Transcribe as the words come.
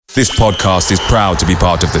This podcast is proud to be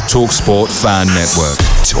part of the TalkSport Fan Network.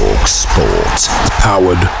 TalkSport.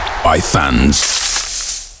 Powered by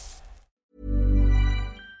fans.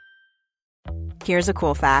 Here's a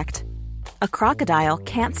cool fact. A crocodile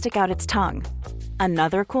can't stick out its tongue.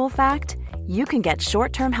 Another cool fact, you can get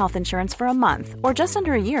short-term health insurance for a month or just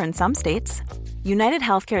under a year in some states. United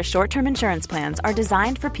Healthcare short-term insurance plans are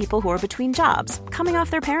designed for people who are between jobs, coming off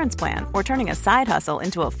their parents' plan, or turning a side hustle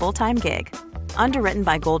into a full-time gig. Underwritten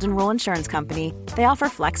by Golden Rule Insurance Company, they offer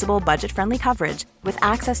flexible, budget-friendly coverage with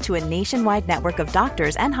access to a nationwide network of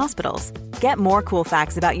doctors and hospitals. Get more cool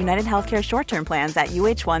facts about United Healthcare short-term plans at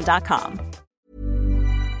uh1.com.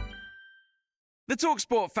 The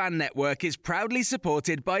TalkSport Fan Network is proudly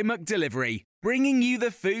supported by McDelivery, bringing you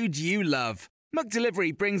the food you love.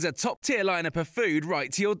 McDelivery brings a top-tier lineup of food right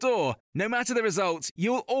to your door. No matter the result,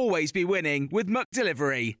 you'll always be winning with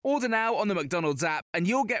McDelivery. Order now on the McDonald's app and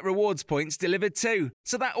you'll get rewards points delivered too.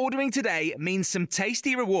 So that ordering today means some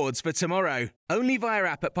tasty rewards for tomorrow. Only via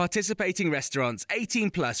app at participating restaurants.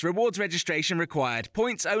 18 plus. Rewards registration required.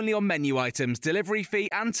 Points only on menu items. Delivery fee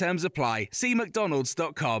and terms apply. See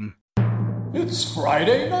mcdonalds.com. It's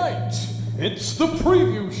Friday night. It's the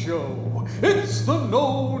preview show. It's the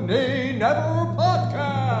No Nay Never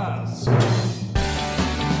podcast.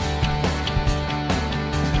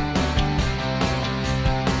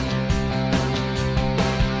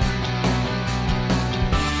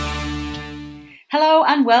 Hello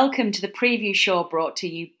and welcome to the preview show brought to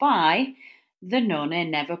you by the No Nay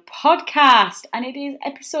Never podcast. And it is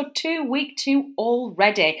episode 2, week 2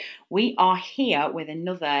 already. We are here with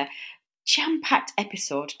another jam-packed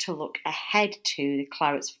episode to look ahead to the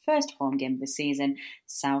Clarets' first home game of the season,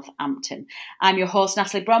 Southampton. I'm your host,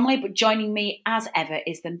 Natalie Bromley, but joining me as ever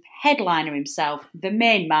is the headliner himself, the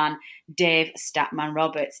main man, Dave Statman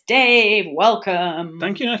Roberts. Dave, welcome.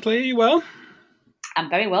 Thank you, Natalie. Are you well? I'm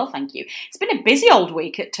very well, thank you. It's been a busy old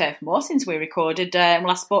week at Turf Moor since we recorded and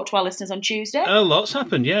last spoke to our listeners on Tuesday. Lots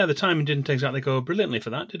happened, yeah. The timing didn't exactly go brilliantly for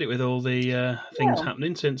that, did it, with all the things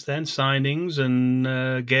happening since then, signings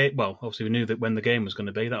and game. Well, obviously we knew that when the game was going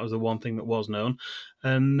to be, that was the one thing that was known.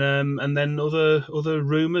 And then other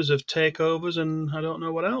rumours of takeovers and I don't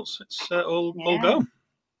know what else. It's all go.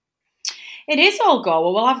 It is all go.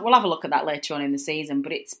 Well, we'll have a look at that later on in the season.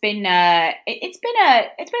 But it's been a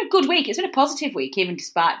good week. It's been a positive week, even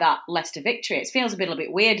despite that Leicester victory. It feels a little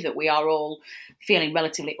bit weird that we are all feeling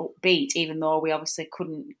relatively upbeat, even though we obviously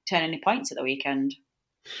couldn't turn any points at the weekend.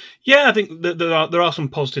 Yeah, I think that there are some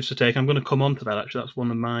positives to take. I'm going to come on to that, actually. That's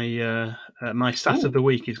one of my my stat of the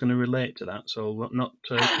week is going to relate to that, so I'll not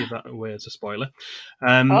give that away as a spoiler.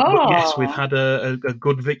 But yes, we've had a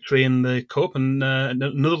good victory in the Cup, and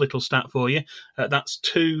another little stat for you. That's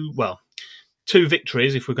two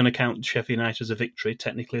victories, if we're going to count Sheffield United as a victory.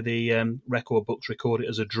 Technically, the record books record it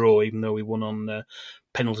as a draw, even though we won on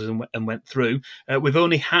penalties and went through. We've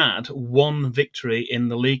only had one victory in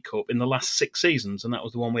the League Cup in the last 6 seasons, and that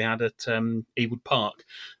was the one we had at Ewood Park.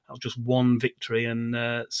 That was just one victory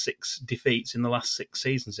and 6 defeats in the last 6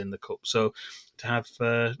 seasons in the Cup. So to have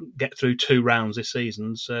get through 2 rounds this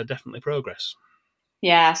season's definitely progress.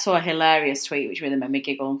 Yeah, I saw a hilarious tweet which really made me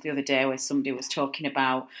giggle the other day where somebody was talking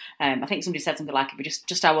about, I think somebody said something like, if we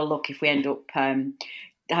just our luck if we end up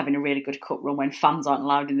having a really good cup run when fans aren't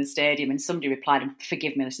allowed in the stadium. And somebody replied, and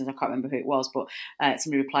forgive me listeners, I can't remember who it was, but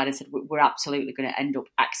somebody replied and said, we're absolutely going to end up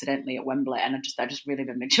accidentally at Wembley. And that just really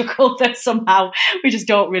made me chuckle that somehow we just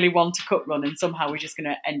don't really want a cup run and somehow we're just going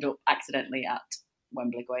to end up accidentally at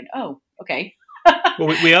Wembley going, oh, okay.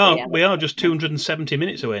 Well, we are just 270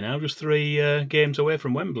 minutes away now, just 3 games away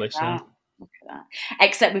from Wembley. So look at that.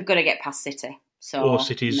 Except we've got to get past City. Or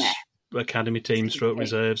City's academy teams,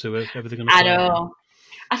 reserves, who are everything on the I know.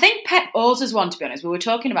 I think Pep owes us one, to be honest. We were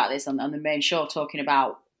talking about this on the main show, talking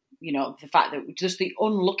about, the fact that just the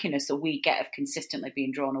unluckiness that we get of consistently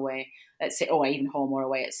being drawn away at City, or even home or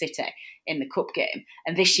away at City in the cup game.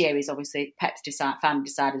 And this year is obviously Pep's family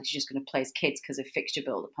decided he's just going to play his kids because of fixture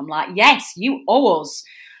build-up. I'm like, yes, you owe us.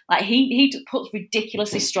 Like he puts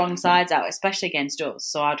ridiculously strong sides out, especially against us.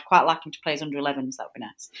 So I'd quite like him to play his under 11s. That would be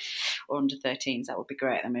nice, or under 13s. That would be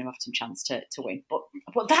great. I mean, we'll have some chance to win.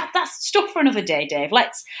 But that's stuff for another day, Dave.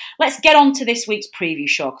 Let's get on to this week's preview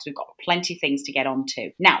show because we've got plenty of things to get on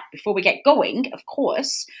to. Now, before we get going, of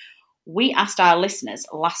course, we asked our listeners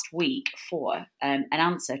last week for an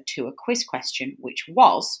answer to a quiz question, which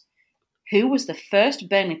was, who was the first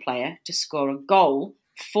Burnley player to score a goal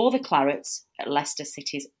for the Clarets at Leicester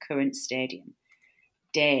City's current stadium?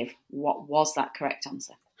 Dave, what was that correct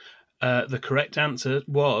answer? The correct answer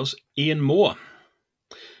was Ian Moore.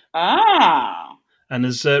 Ah. And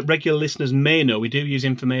as regular listeners may know, we do use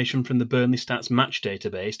information from the Burnley Stats match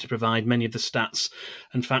database to provide many of the stats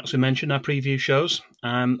and facts we mentioned in our preview shows.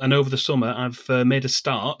 And over the summer, I've made a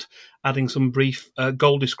start adding some brief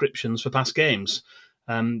goal descriptions for past games.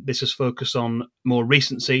 This is focused on more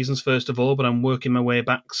recent seasons, first of all, but I'm working my way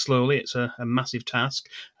back slowly. It's a massive task.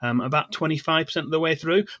 About 25% of the way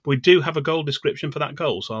through, but we do have a goal description for that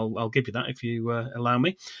goal, so I'll give you that if you allow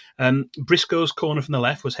me. Briscoe's corner from the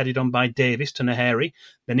left was headed on by Davis to Naheri.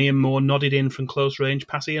 Then Ian Moore nodded in from close range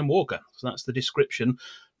past Ian Walker. So that's the description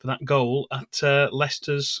for that goal at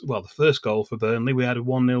Leicester's, the first goal for Burnley. We had a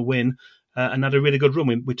 1-0 win. And had a really good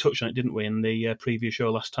run. We touched on it, didn't we, in the preview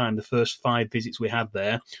show last time? The first 5 visits we had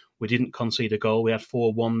there, we didn't concede a goal. We had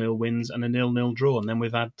 4 1-0 wins and a 0-0 draw. And then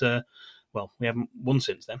we've had, we haven't won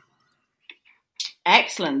since then.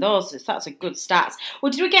 Excellent. That's a good stats.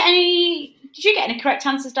 Well, did you get any correct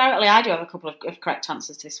answers directly? I do have a couple of correct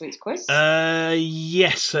answers to this week's quiz.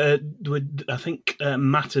 Yes. I think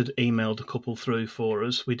Matt had emailed a couple through for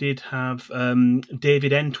us. We did have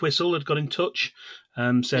David Entwistle had got in touch.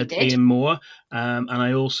 Said Ian Moore, and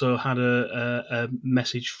I also had a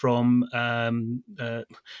message from a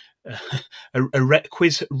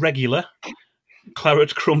quiz regular,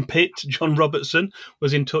 Claret Crumpet. John Robertson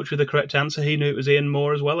was in touch with the correct answer. He knew it was Ian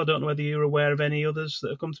Moore as well. I don't know whether you're aware of any others that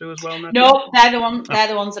have come through as well, Matthew? No, they're the ones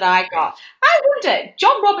that I got. I wonder,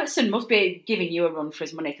 John Robertson must be giving you a run for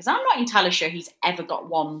his money, because I'm not entirely sure he's ever got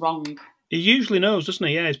one wrong. He usually knows, doesn't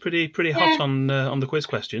he? Yeah, he's pretty hot on the quiz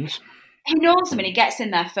questions. He knows them and he gets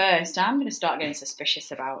in there first. I'm going to start getting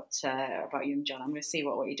suspicious about young John. I'm going to see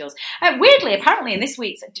what he does. Weirdly, apparently in this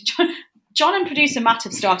week's, John and producer Matt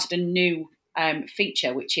have started a new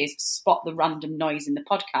feature, which is Spot the Random Noise in the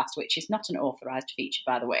Podcast, which is not an authorised feature,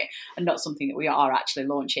 by the way, and not something that we are actually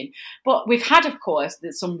launching. But we've had, of course,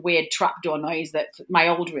 some weird trapdoor noise that my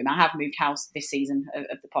old room, I have moved house this season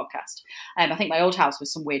of the podcast. I think my old house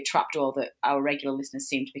was some weird trapdoor that our regular listeners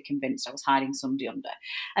seemed to be convinced I was hiding somebody under.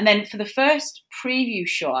 And then for the first preview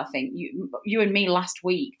show, I think, you and me last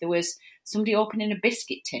week, there was somebody opening a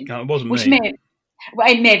biscuit tin. No, it wasn't me. Well,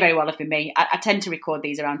 it may very well have been me. I tend to record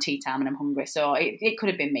these around tea time and I'm hungry, so it could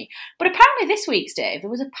have been me. But apparently this week's, Dave, there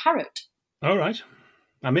was a parrot. All right.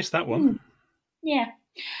 I missed that one. Yeah.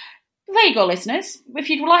 There you go, listeners.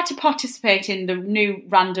 If you'd like to participate in the new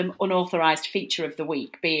random unauthorised feature of the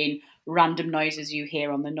week, being random noises you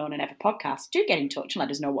hear on the No Nay Never podcast, do get in touch and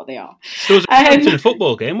let us know what they are. There was a parrot in a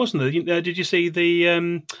football game, wasn't there? Did you see the, I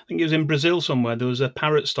think it was in Brazil somewhere, there was a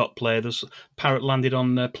parrot stop play, a parrot landed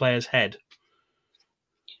on a player's head.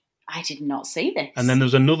 I did not see this. And then there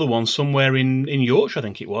was another one somewhere in Yorkshire, I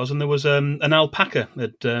think it was, and there was an alpaca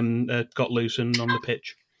that got loose and on the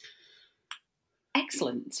pitch.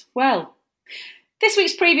 Excellent. Well, this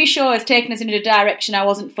week's preview show has taken us in a direction I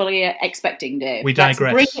wasn't fully expecting, Dave. We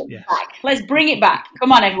digress. Let's bring it back.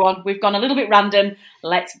 Come on, everyone. We've gone a little bit random.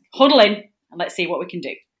 Let's huddle in and let's see what we can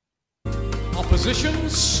do. Opposition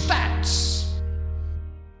stats.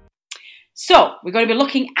 So, we're going to be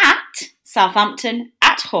looking at Southampton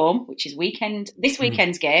at home, which is this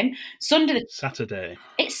weekend's game. Saturday.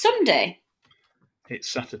 It's Sunday. It's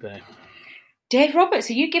Saturday. Dave Roberts,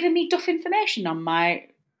 are you giving me duff information on my...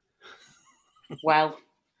 Well,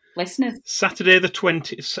 listeners. Saturday the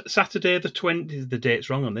 20th, the date's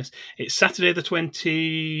wrong on this. It's Saturday the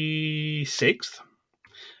 26th,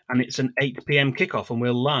 and it's an 8 p.m. kickoff, and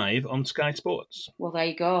we're live on Sky Sports. Well, there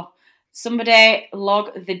you go. Somebody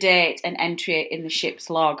log the date and enter it in the ship's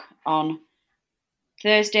log on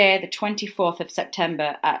Thursday, the 24th of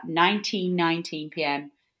September at 19:19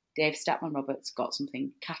 p.m. Dave Statman Roberts got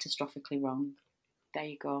something catastrophically wrong. There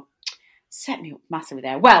you go. Set me up massively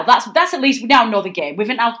there. Well, that's at least we now know the game. We've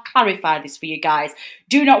now clarified this for you guys.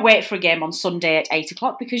 Do not wait for a game on Sunday at 8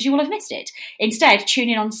 o'clock because you will have missed it. Instead, tune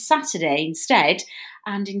in on Saturday instead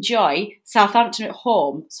and enjoy Southampton at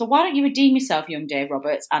home. So why don't you redeem yourself, young Dave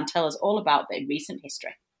Roberts, and tell us all about the recent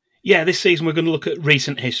history? Yeah, this season we're going to look at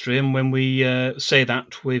recent history, and when we say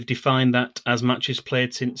that, we've defined that as matches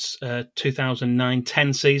played since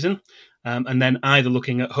 2009-10 season. And then either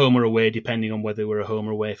looking at home or away, depending on whether we're a home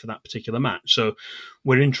or away for that particular match. So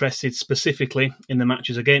we're interested specifically in the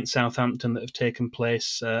matches against Southampton that have taken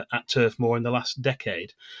place at Turf Moor in the last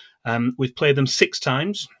decade. We've played them 6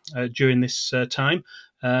 times during this time.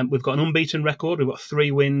 We've got an unbeaten record. We've got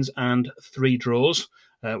 3 wins and 3 draws,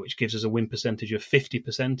 which gives us a win percentage of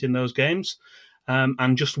 50% in those games.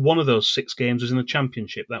 And just one of those 6 games was in the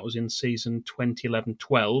Championship. That was in season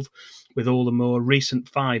 2011-12, with all the more recent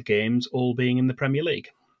 5 games all being in the Premier League.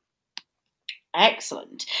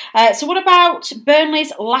 Excellent. So what about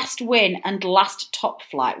Burnley's last win and last top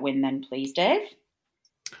flight win then, please, Dave?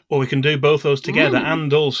 Or we can do both those together,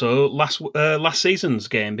 and also last season's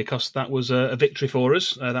game, because that was a victory for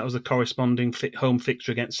us. That was the corresponding home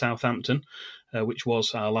fixture against Southampton, which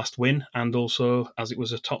was our last win, and also, as it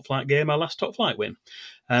was a top flight game, our last top flight win.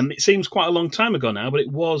 It seems quite a long time ago now, but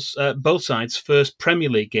it was both sides' first Premier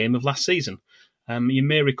League game of last season. You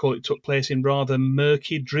may recall it took place in rather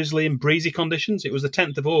murky, drizzly and breezy conditions. It was the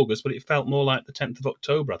 10th of August, but it felt more like the 10th of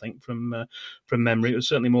October, I think, from memory. It was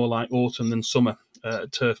certainly more like autumn than summer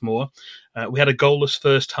at Turf Moor. We had a goalless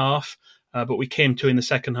first half, but we came to in the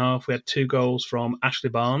second half. We had 2 goals from Ashley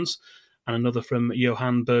Barnes and another from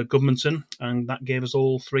Johan Berg Gudmundsson, and that gave us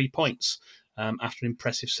all 3 points after an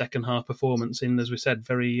impressive second half performance in, as we said,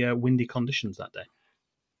 very windy conditions that day.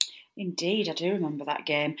 Indeed, I do remember that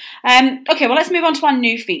game. Okay, well, let's move on to our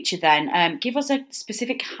new feature then. Give us a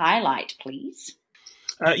specific highlight, please.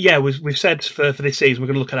 We've said for this season we're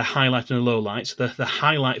going to look at a highlight and a low light. So the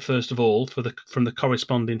highlight, first of all, from the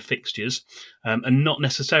corresponding fixtures, and not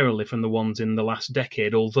necessarily from the ones in the last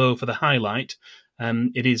decade, although for the highlight,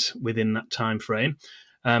 it is within that time frame.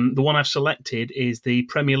 The one I've selected is the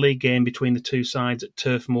Premier League game between the two sides at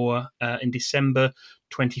Turf Moor in December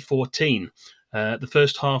 2014. The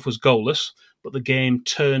first half was goalless, but the game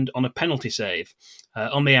turned on a penalty save.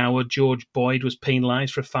 On the hour, George Boyd was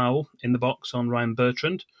penalised for a foul in the box on Ryan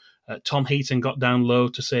Bertrand. Tom Heaton got down low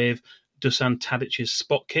to save Dusan Tadic's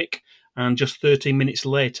spot kick, and just 13 minutes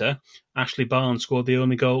later, Ashley Barnes scored the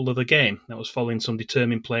only goal of the game. That was following some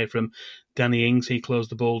determined play from Danny Ings. He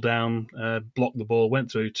closed the ball down, blocked the ball, went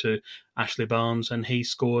through to Ashley Barnes, and he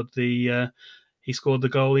scored the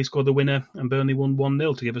goal, he scored the winner, and Burnley won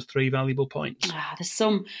 1-0 to give us 3 valuable points. There's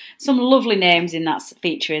some lovely names in that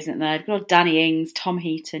feature, isn't there? You've got Danny Ings, Tom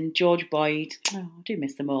Heaton, George Boyd. Oh, I do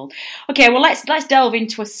miss them all. Okay, well, let's delve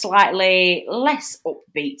into a slightly less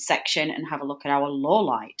upbeat section and have a look at our low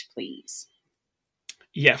light, please.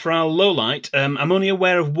 Yeah, for our low light, I'm only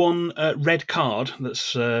aware of one red card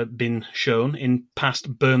that's been shown in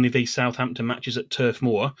past Burnley v Southampton matches at Turf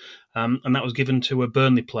Moor, and that was given to a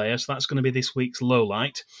Burnley player, so that's going to be this week's low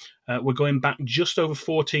light. We're going back just over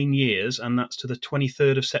 14 years, and that's to the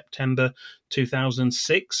 23rd of September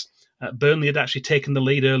 2006. Burnley had actually taken the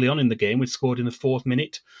lead early on in the game. We'd scored in the 4th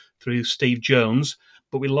minute through Steve Jones,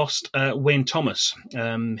 but we lost Wayne Thomas.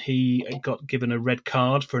 He got given a red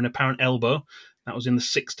card for an apparent elbow. That was in the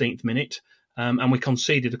 16th minute, and we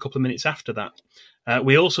conceded a couple of minutes after that.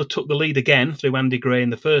 We also took the lead again through Andy Gray in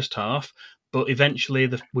the first half, but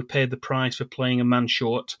eventually we paid the price for playing a man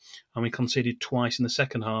short, and we conceded twice in the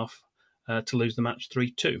second half to lose the match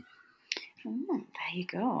 3-2. Oh, there you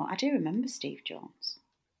go. I do remember Steve Jones.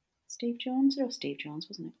 Steve Jones,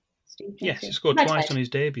 wasn't it? Steve Jones. Yes, he scored twice on his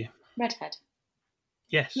debut. Redhead.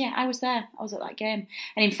 Yes. Yeah, I was there. I was at that game.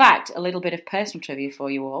 And in fact, a little bit of personal trivia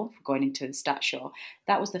for you all, for going into the stat show.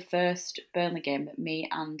 That was the first Burnley game that me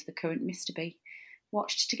and the current Mr. B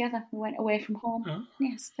watched together. We went away from home. Oh.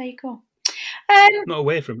 Yes, there you go. Not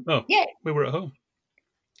away from... Oh, yeah. We were at home.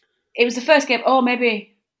 It was the first game. Oh,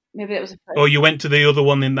 maybe that was the first. Oh, you went to the other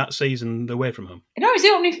one in that season, away from home? No,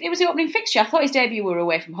 it was the opening fixture. I thought his debut were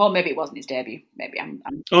away from home. Maybe it wasn't his debut. Maybe I'm...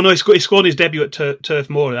 Oh, no, he scored his debut at Turf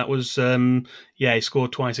Moor. That was, he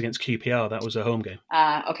scored twice against QPR. That was a home game.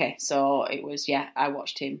 Okay, so it was, I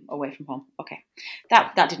watched him away from home. Okay,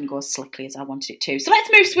 that didn't go as slickly as I wanted it to. So let's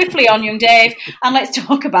move swiftly on, young Dave, and let's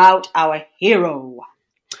talk about our hero.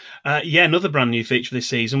 Another brand new feature this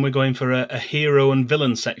season. We're going for a hero and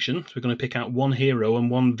villain section. So we're going to pick out one hero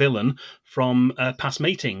and one villain from past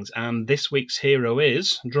meetings. And this week's hero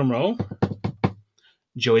is, drumroll,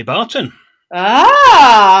 Joey Barton.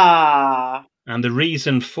 Ah! And the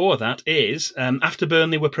reason for that is, after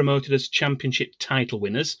Burnley were promoted as Championship title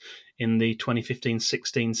winners in the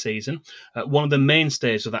 2015-16 season, one of the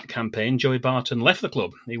mainstays of that campaign, Joey Barton, left the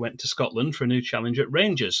club. He went to Scotland for a new challenge at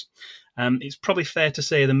Rangers. It's probably fair to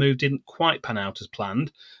say the move didn't quite pan out as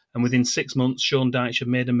planned, and within 6 months, Sean Dyche had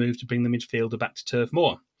made a move to bring the midfielder back to Turf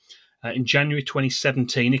Moor. In January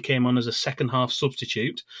 2017, he came on as a second-half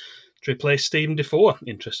substitute to replace Stephen Defoe,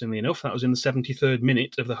 interestingly enough. That was in the 73rd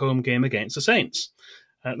minute of the home game against the Saints.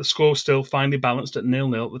 The score was still finely balanced at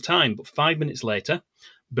 0-0 at the time, but 5 minutes later,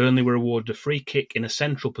 Burnley were awarded a free kick in a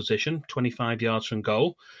central position, 25 yards from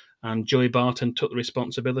goal, and Joey Barton took the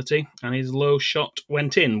responsibility, and his low shot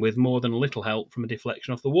went in with more than a little help from a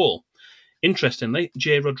deflection off the wall. Interestingly,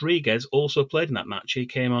 Jay Rodriguez also played in that match. He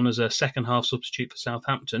came on as a second-half substitute for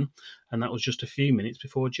Southampton, and that was just a few minutes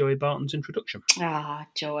before Joey Barton's introduction.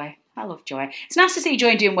 Joey. I love Joey. It's nice to see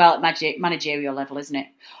Joey doing well at managerial level, isn't it?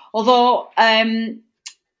 Although,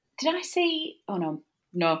 did I see... Oh, no.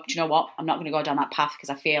 no, do you know what? I'm not going to go down that path because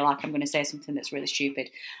I feel like I'm going to say something that's really stupid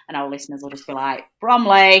and our listeners will just be like,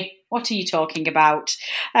 Bromley, what are you talking about?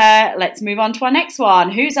 Let's move on to our next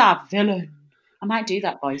one. Who's our villain? I might do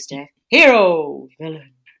that voice, Dave. Hero,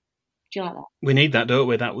 villain. Do you like that? We need that, don't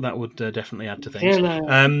we? That would definitely add to things.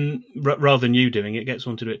 Rather than you doing it, get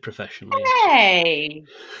someone to do it professionally. Hey!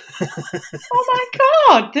 Oh my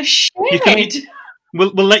God, the shade!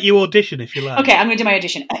 We'll let you audition if you like. Okay, I'm going to do my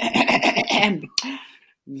audition.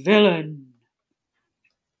 Villain.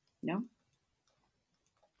 No?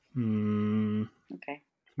 Okay.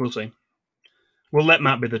 We'll see. We'll let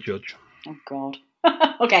Matt be the judge. Oh, God.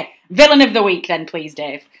 Okay, villain of the week then, please,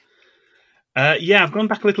 Dave. I've gone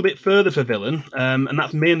back a little bit further for villain, and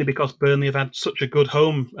that's mainly because Burnley have had such a good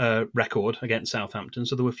home record against Southampton,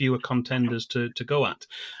 so there were fewer contenders to go at.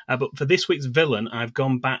 But for this week's villain, I've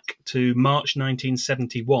gone back to March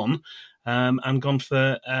 1971 and gone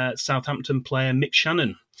for Southampton player Mick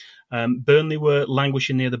Channon. Burnley were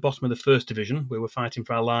languishing near the bottom of the First Division. We were fighting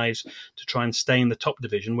for our lives to try and stay in the top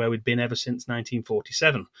division where we'd been ever since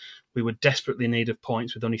 1947. We were desperately in need of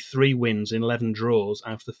points with only 3 wins and 11 draws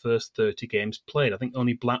out of the first 30 games played. I think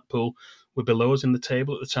only Blackpool were below us in the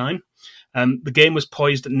table at the time. The game was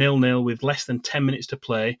poised at 0-0 with less than 10 minutes to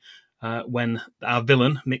play when our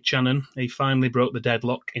villain, Mick Channon, he finally broke the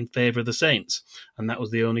deadlock in favour of the Saints, and that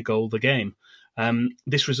was the only goal of the game.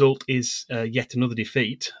 This result is yet another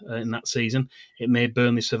defeat in that season. It made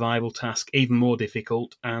Burnley's survival task even more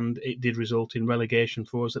difficult, and it did result in relegation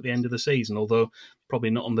for us at the end of the season, although probably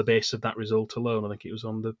not on the basis of that result alone. I think it was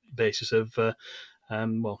on the basis of,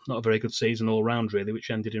 not a very good season all round, really, which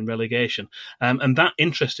ended in relegation. And that,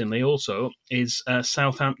 interestingly, also is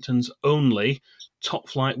Southampton's only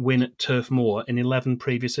top-flight win at Turf Moor in 11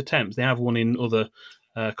 previous attempts. They have won in other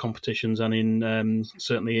competitions and in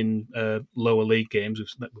certainly in lower league games.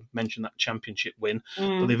 We've mentioned that championship win,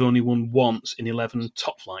 but they've only won once in 11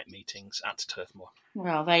 top flight meetings at Turf Moor.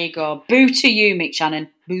 Well, there you go. Boo to you, Mick Channon.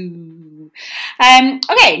 Boo.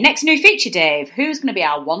 Okay, next new feature, Dave. Who's going to be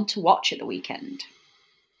our one to watch at the weekend?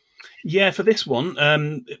 Yeah, for this one,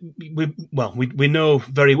 we know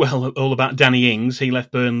very well all about Danny Ings. He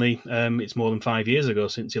left Burnley, it's more than 5 years ago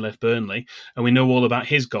since he left Burnley, and we know all about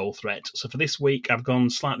his goal threat. So for this week, I've gone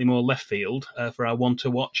slightly more left field for our one to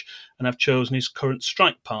watch, and I've chosen his current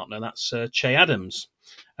strike partner, that's Che Adams.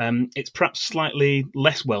 It's perhaps slightly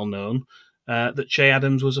less well known that Che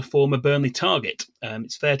Adams was a former Burnley target.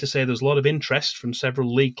 It's fair to say there was a lot of interest from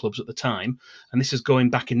several league clubs at the time, and this is going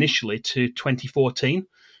back initially to 2014.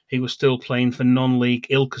 He was still playing for non-league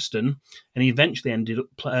Ilkeston, and he eventually ended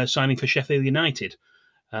up signing for Sheffield United.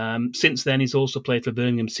 Since then, he's also played for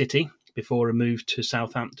Birmingham City before a move to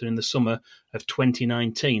Southampton in the summer of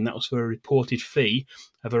 2019. That was for a reported fee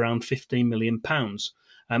of around £15 million.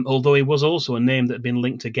 Although he was also a name that had been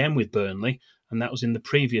linked again with Burnley, and that was in the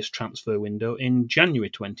previous transfer window in January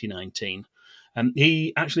 2019.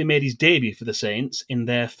 He actually made his debut for the Saints in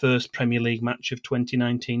their first Premier League match of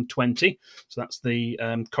 2019-20. So that's the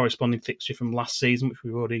corresponding fixture from last season, which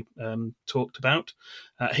we've already talked about.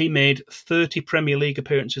 He made 30 Premier League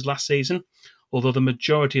appearances last season, although the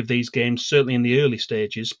majority of these games, certainly in the early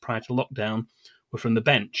stages prior to lockdown, were from the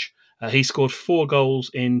bench. He scored 4 goals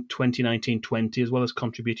in 2019-20, as well as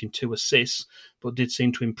contributing 2 assists, but did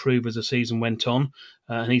seem to improve as the season went on.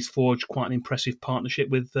 And he's forged quite an impressive partnership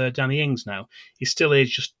with Danny Ings now. He's still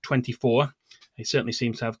aged just 24. He certainly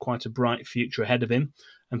seems to have quite a bright future ahead of him.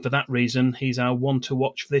 And for that reason, he's our one to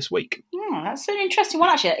watch for this week. Oh, that's an interesting one,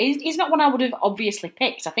 actually. He's not one I would have obviously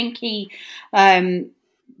picked. I think he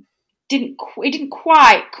didn't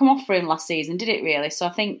quite come off for him last season, did it really? So I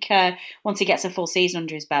think once he gets a full season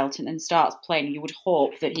under his belt and starts playing, you would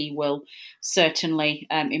hope that he will certainly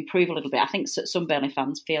improve a little bit. I think some Burnley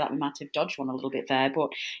fans feel like we might have dodged one a little bit there, but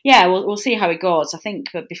yeah, we'll see how it goes. I think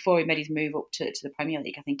before he made his move up to the Premier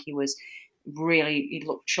League, I think he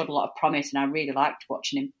showed a lot of promise, and I really liked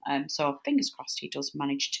watching him. So fingers crossed he does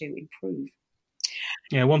manage to improve.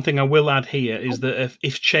 Yeah, one thing I will add here is that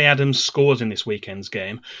if Che Adams scores in this weekend's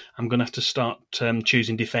game, I'm going to have to start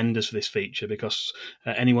choosing defenders for this feature, because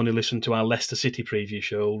anyone who listened to our Leicester City preview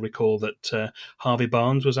show will recall that Harvey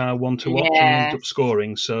Barnes was our one to watch and ended up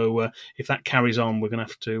scoring. So if that carries on, we're going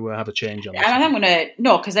to have a change on this. And I'm going to,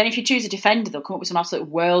 no, because then if you choose a defender, they'll come up with some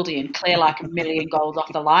absolute worldie and clear like 1 million goals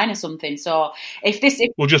off the line or something. So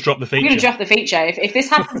we'll just drop the feature. We're going to drop the feature. If this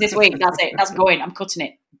happens this week, that's it. That's going. I'm cutting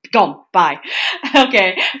it. Gone. Bye.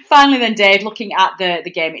 Okay. Finally then, Dave, looking at the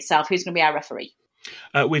game itself, who's going to be our referee?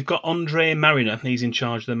 We've got Andre Mariner. He's in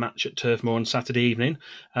charge of the match at Turf Moor on Saturday evening.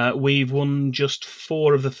 We've won just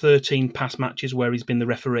 4 of the 13 past matches where he's been the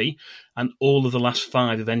referee, and all of the last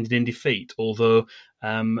 5 have ended in defeat, although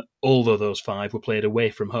those 5 were played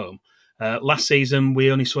away from home. Last season,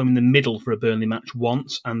 we only saw him in the middle for a Burnley match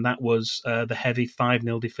once, and that was the heavy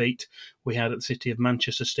 5-0 defeat we had at the City of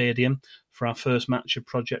Manchester Stadium for our first match of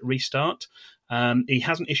Project Restart. He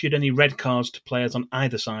hasn't issued any red cards to players on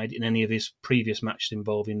either side in any of his previous matches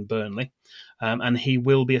involving Burnley, and he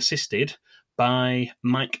will be assisted by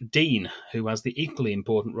Mike Dean, who has the equally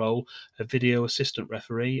important role of video assistant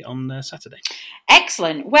referee on Saturday.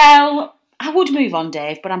 Excellent. Well, I would move on,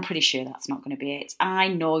 Dave, but I'm pretty sure that's not going to be it. I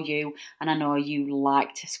know you, and I know you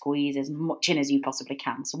like to squeeze as much in as you possibly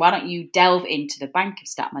can. So why don't you delve into the bank of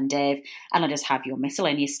Statman Dave, and let us have your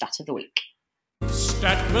miscellaneous stat of the week.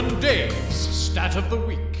 Statman Dave's Stat of the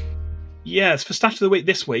Week. Yes, for Stat of the Week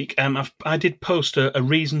this week, I did post a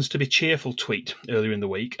Reasons to be Cheerful tweet earlier in the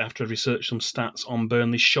week after I researched some stats on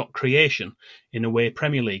Burnley's shot creation in away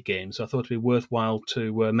Premier League games. So I thought it'd be worthwhile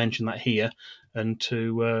to mention that here and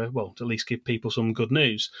to at least give people some good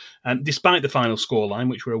news. Despite the final scoreline,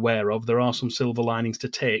 which we're aware of, there are some silver linings to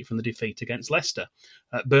take from the defeat against Leicester.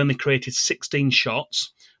 Burnley created 16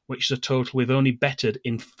 shots, which is a total we've only bettered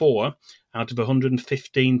in 4 out of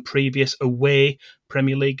 115 previous away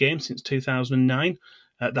Premier League games since 2009.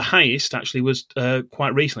 The highest actually was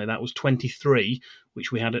quite recently. That was 23,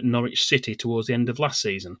 which we had at Norwich City towards the end of last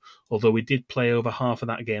season, although we did play over half of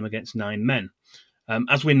that game against 9 men.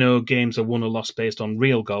 As we know, games are won or lost based on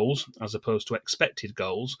real goals as opposed to expected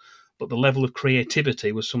goals, but the level of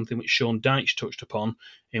creativity was something which Sean Dyche touched upon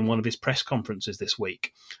in one of his press conferences this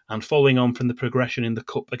week. And following on from the progression in the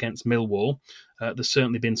Cup against Millwall, there's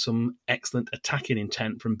certainly been some excellent attacking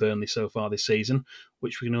intent from Burnley so far this season,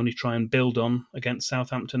 which we can only try and build on against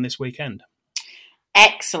Southampton this weekend.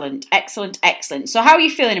 Excellent, excellent, excellent. So how are you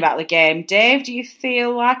feeling about the game, Dave? Do you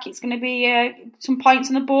feel like it's going to be some points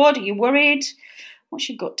on the board? Are you worried? What's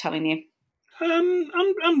your gut telling you?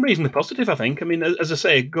 I'm reasonably positive, I think. I mean, as I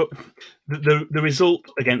say, the result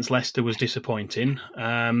against Leicester was disappointing.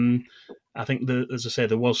 I think, as I say,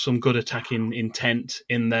 there was some good attacking intent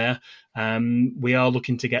in there. We are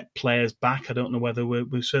looking to get players back. I don't know whether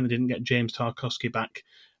we certainly didn't get James Tarkowski back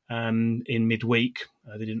in midweek.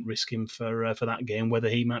 They didn't risk him for that game. Whether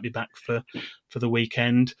he might be back for the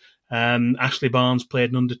weekend. Ashley Barnes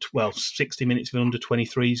played 60 minutes of an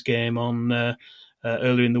under-23s game on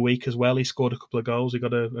earlier in the week as well. He scored a couple of goals. He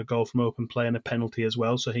got a goal from open play and a penalty as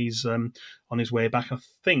well. So he's on his way back. I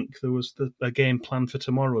think there was a game planned for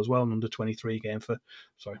tomorrow as well, an under-23 game for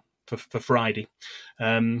Friday,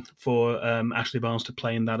 for Ashley Barnes to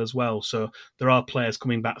play in that as well. So there are players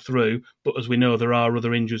coming back through, but as we know, there are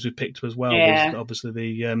other injuries we picked up as well. Yeah. There's obviously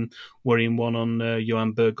the worrying one on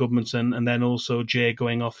Johan Berg Gudmundsson, and then also Jay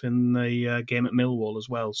going off in the game at Millwall as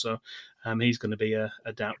well. So he's going to be a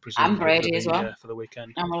doubt, presumably. And Brady as well. For the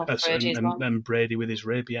weekend. And Brady with his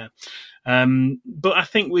rib, yeah. But I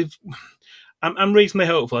think I'm reasonably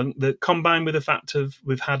hopeful that, combined with the fact of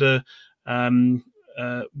we've had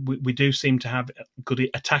we do seem to have good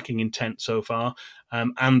attacking intent so far,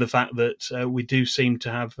 and the fact that we do seem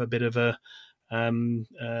to have a bit of a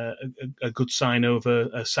good sign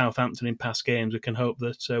over Southampton in past games, we can hope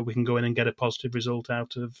that we can go in and get a positive result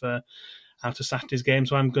out of Saturday's game.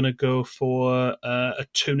 So I'm going to go for a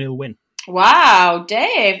 2-0 win. Wow,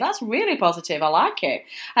 Dave, that's really positive. I like it.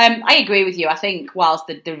 I agree with you. I think whilst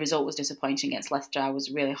the result was disappointing against Leicester, I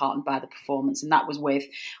was really heartened by the performance, and that was with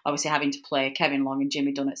obviously having to play Kevin Long and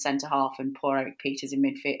Jimmy Dunn at centre half and poor Eric Peters in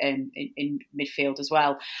midfield as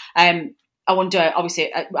well. I wonder,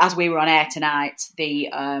 obviously, as we were on air tonight, the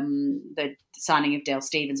signing of Dale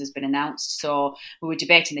Stephens has been announced. So we were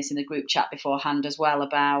debating this in the group chat beforehand as well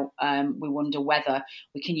about we wonder whether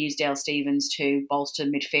we can use Dale Stephens to bolster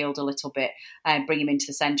midfield a little bit, bring him into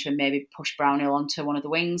the centre and maybe push Brownhill onto one of the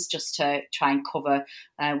wings just to try and cover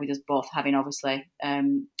with us having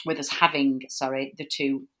the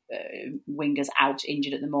two wingers out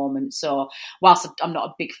injured at the moment. So whilst I'm not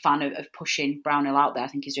a big fan of pushing Brownhill out there, I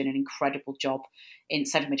think he's doing an incredible job in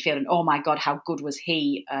centre midfield. And oh my God, how good was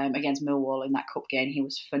he against Millwall in that cup game? He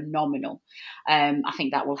was phenomenal. I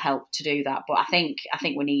think that will help to do that. But I think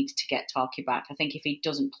we need to get Tarky back. I think if he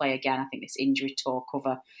doesn't play again, I think this injury tour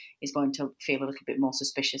cover is going to feel a little bit more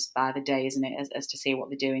suspicious by the day, isn't it, as to see what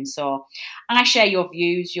they're doing. So I share your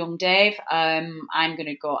views, young Dave. I'm going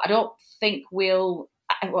to go. I don't think we'll.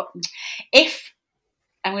 If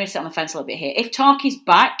I'm going to sit on the fence a little bit here, if Tarky's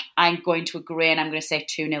back, I'm going to agree, and I'm going to say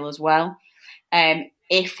 2-0 as well.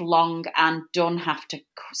 if Long and Dunn have to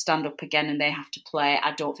stand up again and they have to play,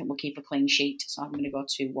 I don't think we'll keep a clean sheet. So I'm going to go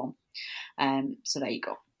 2-1. So there you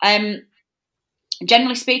go.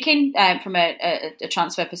 Generally speaking, from a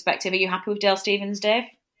transfer perspective, are you happy with Dale Stephens, Dave?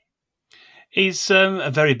 He's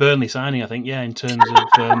a very Burnley signing, I think. Yeah, in terms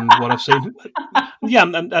of what I've seen. Yeah,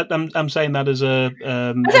 I'm saying that as a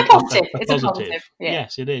positive. It's a positive. Yeah.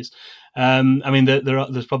 Yes, it is. I mean,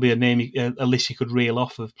 there's probably a list you could reel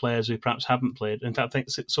off of players who perhaps haven't played. In fact, I think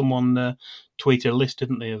someone tweeted a list,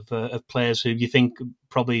 didn't they, of players who you think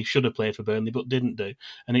probably should have played for Burnley but didn't do,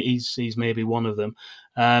 and he's maybe one of them.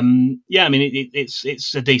 Yeah, I mean,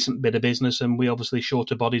 it's a decent bit of business, and we obviously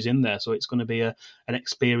shorter bodies in there, so it's going to be an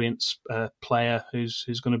experienced player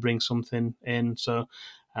who's going to bring something in. So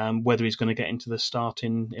whether he's going to get into the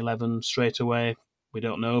starting 11 straight away, we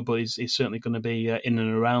don't know, but he's certainly going to be in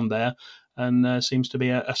and around there, and seems to be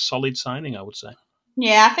a solid signing, I would say.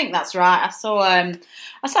 Yeah, I think that's right. I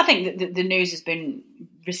think that the news has been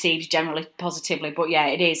received generally positively, but yeah,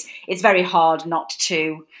 it is. It's very hard not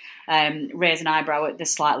to raise an eyebrow at the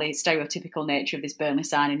slightly stereotypical nature of this Burnley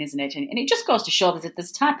signing, isn't it? And it just goes to show that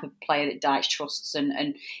there's a type of player that Dyche trusts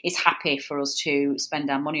and is happy for us to spend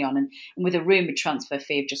our money on. And with a rumoured transfer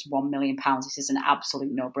fee of just £1 million, this is an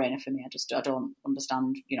absolute no-brainer for me. I don't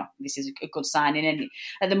understand. This is a good signing, and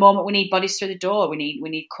at the moment we need bodies through the door. We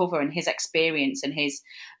need cover, and his experience and his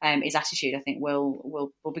attitude, I think,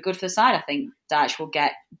 will be good for the side. I think Dyche will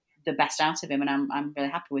get the best out of him, and I'm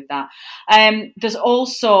really happy with that. There's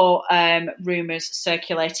also rumours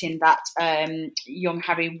circulating that young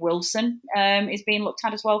Harry Wilson is being looked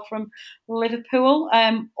at as well from Liverpool,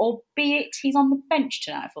 albeit he's on the bench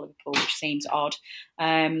tonight for Liverpool, which seems odd.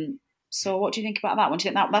 So what do you think about that one? Do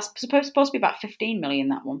you think that's supposed to be about 15 million,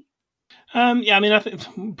 that one? Yeah, I mean, I think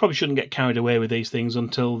we probably shouldn't get carried away with these things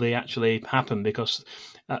until they actually happen, because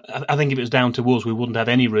I think if it was down to us, we wouldn't have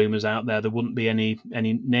any rumours out there. There wouldn't be any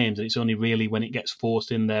names. It's only really when it gets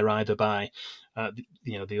forced in there either by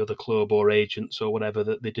the other club or agents or whatever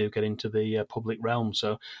that they do get into the public realm.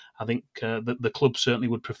 So I think the club certainly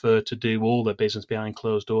would prefer to do all their business behind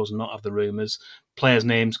closed doors and not have the rumours. Players'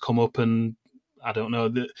 names come up, and I don't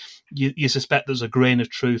know, you suspect there's a grain of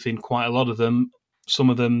truth in quite a lot of them.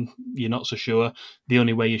 Some of them you're not so sure. The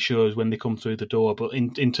only way you're sure is when they come through the door. But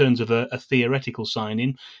in terms of a theoretical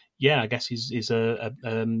signing, yeah, I guess he's a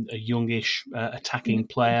youngish attacking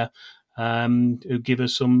player who give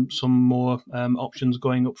us some more options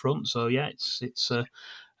going up front. So yeah,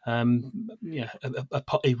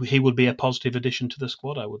 he would be a positive addition to the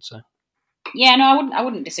squad, I would say. Yeah, no, I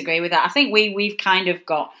wouldn't disagree with that. I think we've kind of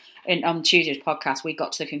got, on Tuesday's podcast, we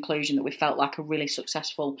got to the conclusion that we felt like a really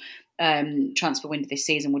successful transfer window this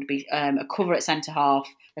season would be a cover at centre half,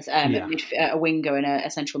 a winger and a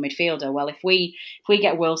central midfielder. Well, if we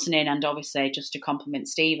get Wilson in, and obviously just to complement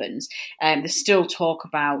Stephens, there's still talk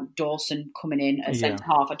about Dawson coming in at centre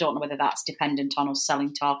half. I don't know whether that's dependent on us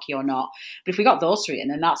selling Tarky or not, but if we got those three in,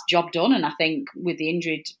 then that's job done. And I think with the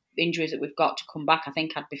injuries that we've got to come back, I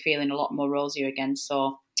think I'd be feeling a lot more rosier again.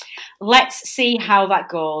 So let's see how that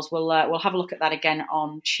goes. We'll have a look at that again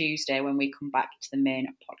on Tuesday when we come back to the main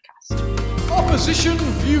podcast. Opposition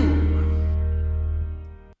View.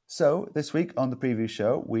 So this week on the preview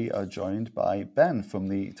show, we are joined by Ben from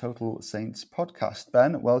the Total Saints podcast.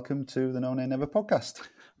 Ben, welcome to the No Nay Never podcast.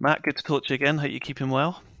 Matt, good to talk to you again. Hope you're keeping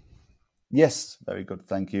well. Yes, very good,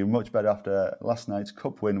 thank you. Much better after last night's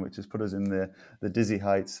cup win, which has put us in the dizzy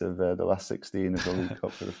heights of the last 16 of the League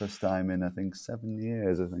Cup for the first time in, I think, 7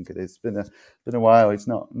 years. I think it is. It's been a while. It's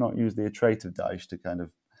not usually a trait of Dyche to kind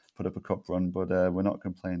of put up a cup run, but we're not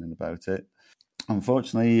complaining about it.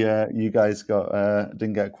 Unfortunately, you guys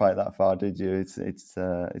didn't get quite that far, did you? It's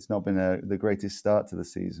not been the greatest start to the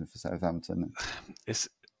season for Southampton.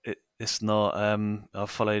 It's not.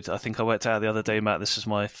 I think I worked out the other day, Matt, this is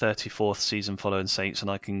my 34th season following Saints, and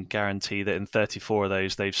I can guarantee that in 34 of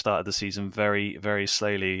those, they've started the season very, very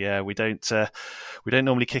slowly. Yeah, we don't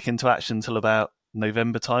normally kick into action until about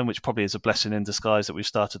November time, which probably is a blessing in disguise that we've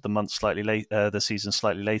started the season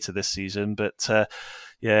slightly later this season. But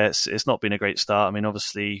yeah, it's not been a great start. I mean,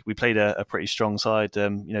 obviously we played a pretty strong side,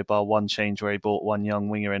 bar one change where he brought one young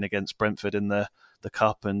winger in against Brentford in the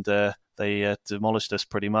cup, and they demolished us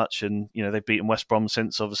pretty much. And they've beaten West Brom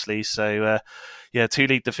since, obviously. So 2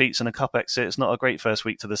 league defeats and a cup exit. It's not a great first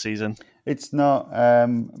week to the season. It's not.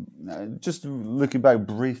 Just looking back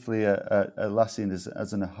briefly at last season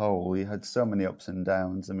as a whole, you had so many ups and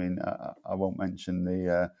downs. I mean, I won't mention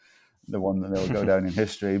the one that will go down in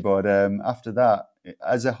history, but after that,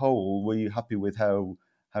 as a whole, were you happy with how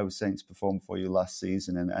Saints performed for you last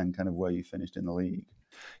season and kind of where you finished in the league?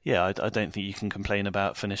 Yeah, I don't think you can complain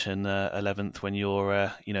about finishing 11th when you're,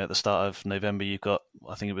 at the start of November, you've got,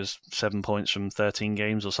 I think it was 7 points from 13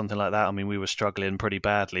 games or something like that. I mean, we were struggling pretty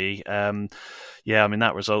badly.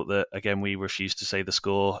 That result that, again, we refused to say the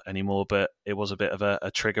score anymore, but it was a bit of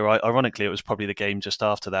a trigger. Ironically, it was probably the game just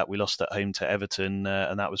after that. We lost at home to Everton,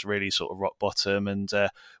 and that was really sort of rock bottom. And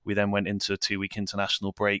we then went into a 2-week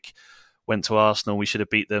international break. Went to Arsenal, we should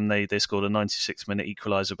have beat them. They scored a 96-minute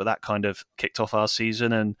equaliser, but that kind of kicked off our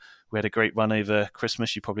season, and we had a great run over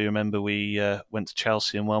Christmas. You probably remember we went to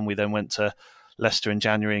Chelsea and won. We then went to Leicester in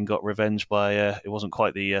January and got revenge by, it wasn't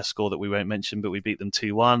quite the score that we won't mention, but we beat them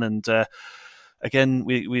 2-1. And again,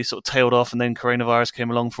 we sort of tailed off, and then coronavirus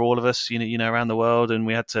came along for all of us, around the world, and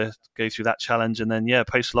we had to go through that challenge. And then,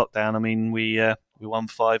 post-lockdown, I mean, we won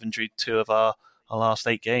 5 and drew 2 of our last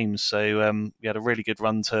 8 games. So we had a really good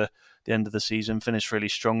run to the end of the season, finished really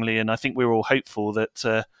strongly, and I think we were all hopeful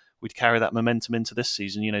that we'd carry that momentum into this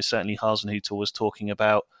season. Certainly Hasenhüttl was talking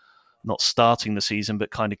about not starting the season, but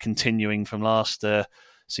kind of continuing from last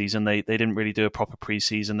season. They didn't really do a proper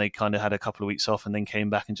pre-season. They kind of had a couple of weeks off and then came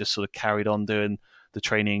back and just sort of carried on doing the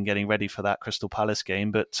training and getting ready for that Crystal Palace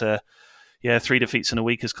game. But 3 defeats in a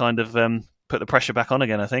week has kind of put the pressure back on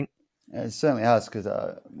again, I think. It certainly has, because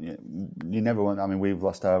you never want. I mean, we've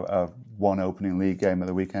lost our one opening league game at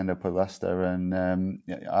the weekend up at Leicester, and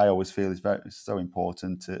I always feel it's so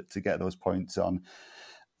important to get those points on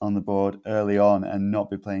the board early on and not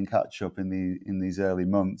be playing catch up in these early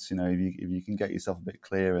months. If you can get yourself a bit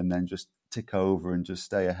clear and then just tick over and just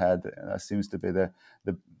stay ahead, that seems to be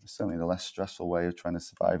certainly the less stressful way of trying to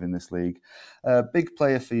survive in this league. Big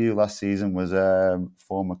player for you last season was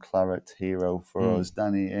former Claret hero for us,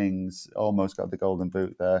 Danny Ings. Almost got the golden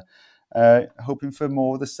boot there. Hoping for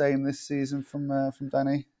more of the same this season from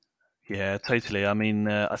Danny? Yeah, totally. I mean,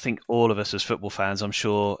 I think all of us as football fans, I'm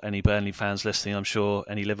sure any Burnley fans listening, I'm sure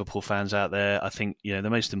any Liverpool fans out there, I think, the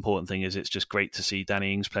most important thing is it's just great to see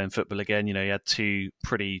Danny Ings playing football again. He had 2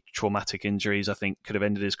 pretty traumatic injuries, I think could have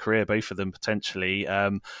ended his career, both of them potentially.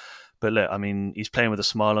 But look, I mean, he's playing with a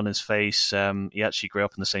smile on his face. He actually grew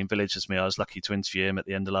up in the same village as me. I was lucky to interview him at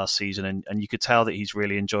the end of last season, and you could tell that he's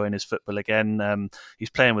really enjoying his football again. He's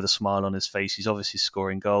playing with a smile on his face. He's obviously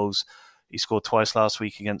scoring goals. He scored twice last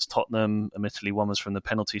week against Tottenham. Admittedly, one was from the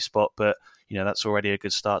penalty spot, but that's already a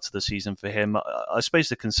good start to the season for him. I suppose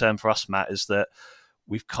the concern for us, Matt, is that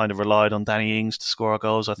we've kind of relied on Danny Ings to score our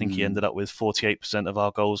goals. I think he ended up with 48% of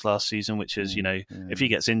our goals last season, which is, if he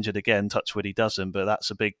gets injured again, touch wood he doesn't, but that's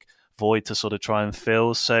a big void to sort of try and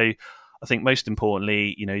fill. So I think most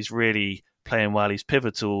importantly, he's really playing well. He's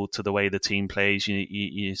pivotal to the way the team plays.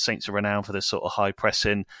 Saints are renowned for this sort of high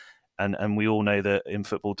pressing. And we all know that in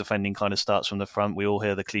football, defending kind of starts from the front. We all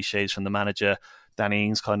hear the cliches from the manager. Danny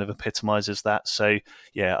Ings kind of epitomises that. So,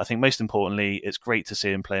 yeah, I think most importantly, it's great to see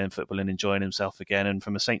him playing football and enjoying himself again. And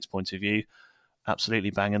from a Saints point of view, absolutely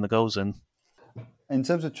banging the goals in. In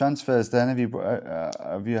terms of transfers, then, have you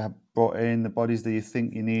brought in the bodies that you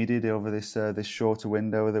think you needed over this shorter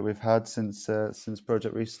window that we've had since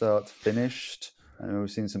Project Restart finished? And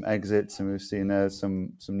we've seen some exits, and we've seen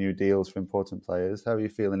some new deals for important players. How are you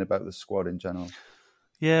feeling about the squad in general?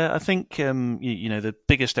 Yeah, I think the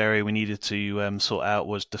biggest area we needed to sort out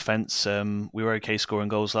was defence. We were okay scoring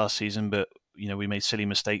goals last season, but we made silly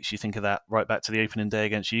mistakes. You think of that right back to the opening day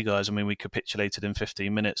against you guys. I mean, we capitulated in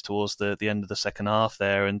 15 minutes towards the end of the second half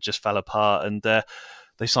there and just fell apart. And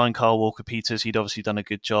they signed Kyle Walker-Peters. He'd obviously done a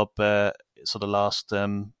good job sort of last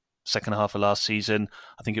second half of last season.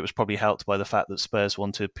 I think it was probably helped by the fact that Spurs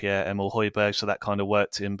wanted Pierre-Emile Højbjerg, so that kind of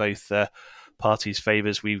worked in both parties'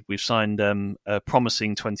 favours. We've signed a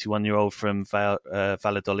promising 21-year-old from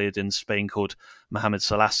Valladolid in Spain called Mohamed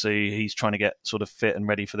Salasu. He's trying to get sort of fit and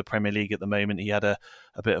ready for the Premier League at the moment. He had a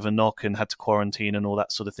bit of a knock and had to quarantine and all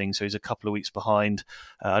that sort of thing, so he's a couple of weeks behind.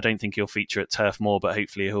 I don't think he'll feature at Turf Moor, but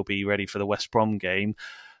hopefully he'll be ready for the West Brom game.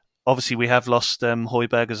 Obviously, we have lost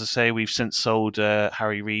Højbjerg, as I say. We've since sold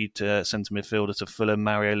Harry Reid, centre midfielder, to Fulham.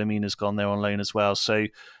 Mario Lemina's gone there on loan as well. So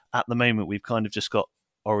at the moment, we've kind of just got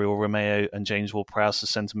Oriol Romeo and James Ward-Prowse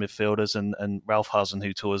as centre midfielders, and Ralph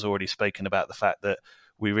Hasenhüttl has already spoken about the fact that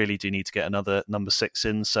we really do need to get another number 6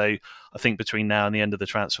 in. So I think between now and the end of the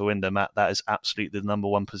transfer window, Matt, that is absolutely the number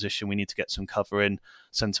one position. We need to get some cover in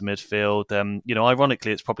centre midfield.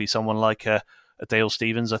 Ironically, it's probably someone like a Dale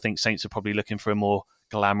Stephens. I think Saints are probably looking for a more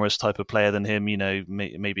glamorous type of player than him,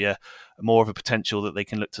 maybe a more of a potential that they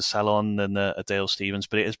can look to sell on than a Dale Stephens,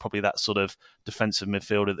 but it is probably that sort of defensive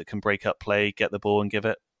midfielder that can break up play, get the ball and give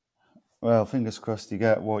it. Well, fingers crossed you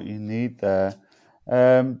get what you need there.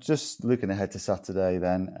 Just looking ahead to Saturday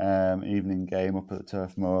then, evening game up at the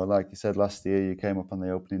Turf Moor. Like you said, last year you came up on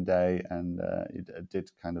the opening day and it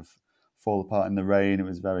did kind of fall apart in the rain. It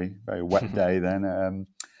was a very, very wet day then.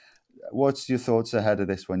 What's your thoughts ahead of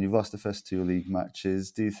this one? You've lost the first 2 league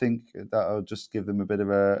matches. Do you think that'll just give them a bit of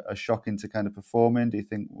a shock into kind of performing? Do you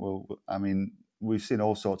think, we've seen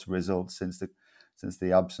all sorts of results since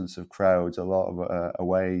the absence of crowds, a lot of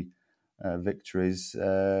away victories.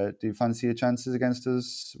 Do you fancy your chances against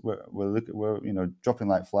us? We're dropping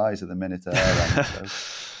like flies at the minute.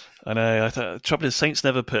 I know. Trouble is, Saints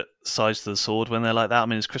never put sides to the sword when they're like that. I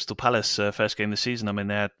mean, it's Crystal Palace first game of the season. I mean,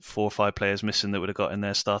 they had 4 or 5 players missing that would have got in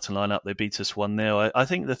their starting lineup. They beat us 1-0. I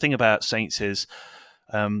think the thing about Saints is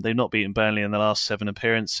they've not beaten Burnley in the last 7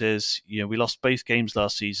 appearances. We lost both games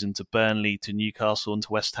last season to Burnley, to Newcastle, and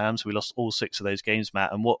to West Ham. So we lost all 6 of those games,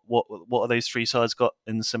 Matt. And what are those 3 sides got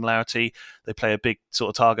in similarity? They play a big sort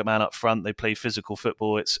of target man up front. They play physical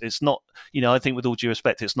football. It's not, I think with all due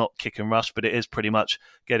respect, it's not kick and rush, but it is pretty much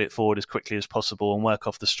get it forward as quickly as possible and work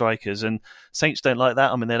off the strikers. And Saints don't like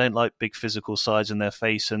that. I mean, they don't like big physical sides in their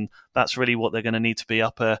face, and that's really what they're going to need to be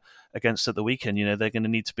up against at the weekend. They're going to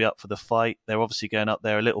need to be up for the fight. They're obviously going up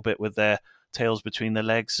there a little bit with their tails between their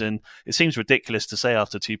legs, and it seems ridiculous to say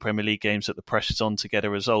after 2 Premier League games that the pressure's on to get a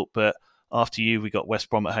result, but after we got West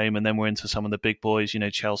Brom at home, and then we're into some of the big boys,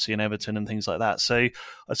 Chelsea and Everton and things like that. So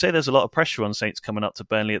I'd say there's a lot of pressure on Saints coming up to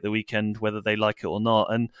Burnley at the weekend, whether they like it or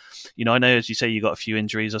not. And, I know, as you say, you got a few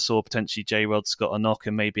injuries. I saw potentially J-Rod's got a knock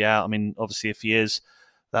and maybe out. I mean, obviously, if he is,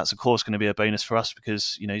 that's, of course, going to be a bonus for us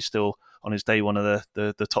because, he's still on his day one of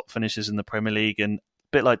the top finishers in the Premier League. And a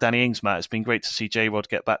bit like Danny Ings, Matt, it's been great to see J-Rod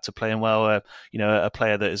get back to playing well, a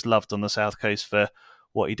player that is loved on the South Coast for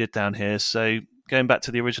what he did down here. So going back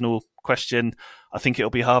to the original question, I think it'll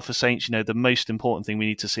be hard for Saints. The most important thing we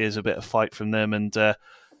need to see is a bit of fight from them. And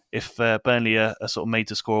if Burnley are sort of made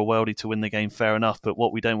to score a worldie to win the game, fair enough. But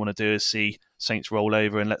what we don't want to do is see Saints roll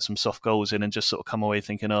over and let some soft goals in and just sort of come away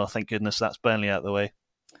thinking, oh, thank goodness that's Burnley out of the way.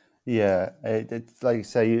 Yeah, it's like you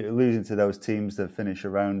say, losing to those teams that finish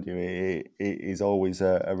around you, it is always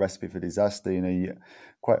a recipe for disaster.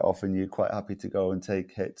 Quite often you're quite happy to go and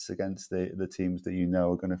take hits against the teams that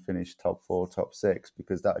are going to finish top 4, top 6,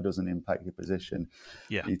 because that doesn't impact your position.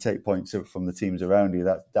 Yeah, you take points from the teams around you.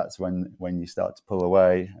 That's when you start to pull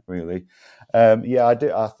away, really.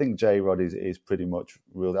 I think J-Rod is pretty much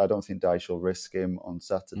ruled. I don't think Dyche will risk him on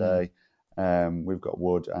Saturday. We've got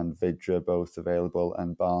Wood and Vidra both available,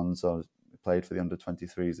 and Barnes played for the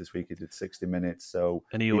under-23s this week. He did 60 minutes,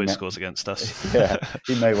 and he always scores against us. Yeah,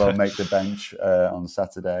 he may well make the bench on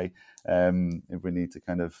Saturday if we need to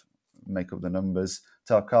kind of make up the numbers.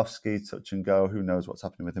 Tarkowski, touch and go. Who knows what's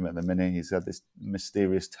happening with him at the minute? He's had this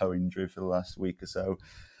mysterious toe injury for the last week or so.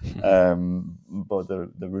 But the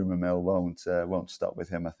rumour mill won't stop with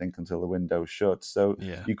him, I think, until the window's shut. So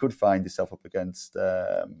you could find yourself up against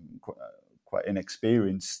quite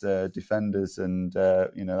inexperienced defenders, and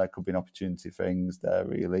that could be an opportunity for Ings there,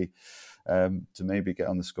 really, to maybe get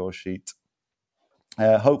on the score sheet.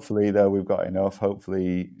 Hopefully, though, we've got enough.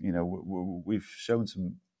 Hopefully, we've shown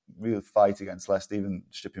some real fight against Leicester, even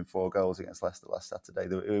shipping 4 goals against Leicester last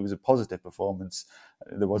Saturday. It was a positive performance.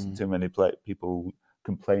 There wasn't too many people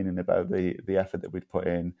complaining about the effort that we'd put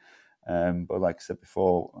in. But like I said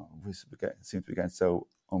before, we seem to be getting so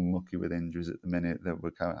unlucky with injuries at the minute that we're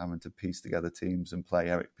kind of having to piece together teams and play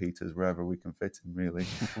Eric Peters wherever we can fit him, really,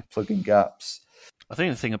 plugging gaps. I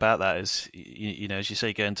think the thing about that is, as you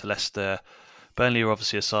say, going to Leicester, Burnley are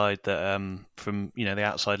obviously a side that, from the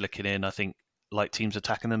outside looking in, I think like teams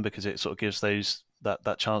attacking them because it sort of gives those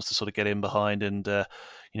that chance to sort of get in behind and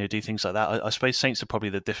do things like that. I suppose Saints are probably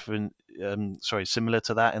similar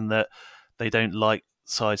to that in that they don't like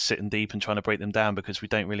sides sitting deep and trying to break them down because we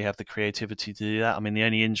don't really have the creativity to do that. I mean, the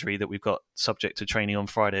only injury that we've got subject to training on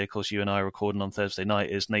Friday, of course, you and I are recording on Thursday night,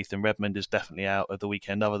 is Nathan Redmond is definitely out of the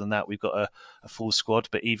weekend. Other than that, we've got a full squad.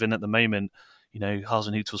 But even at the moment,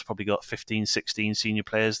 Hasenhüttl's probably got 15, 16 senior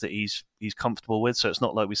players that he's comfortable with. So it's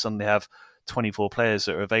not like we suddenly have 24 players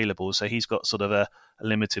that are available. So he's got sort of a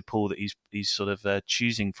limited pool that he's sort of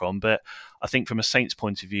choosing from. But I think from a Saints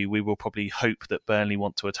point of view, we will probably hope that Burnley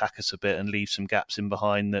want to attack us a bit and leave some gaps in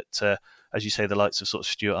behind that, as you say, the likes of sort of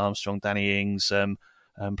Stuart Armstrong, Danny Ings,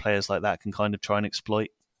 players like that can kind of try and exploit.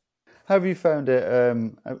 Have you found it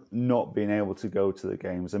not being able to go to the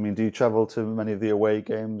games? I mean, do you travel to many of the away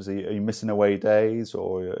games? Are you missing away days,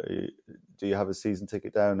 or do you have a season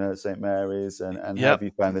ticket down at St Mary's? And how have you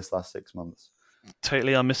found this last 6 months?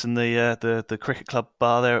 totally. I'm missing the cricket club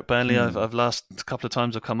bar there at Burnley. I've last couple of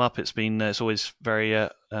times I've come up. It's always very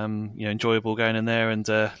enjoyable going in there and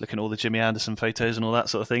looking at all the Jimmy Anderson photos and all that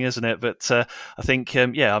sort of thing, isn't it? But I think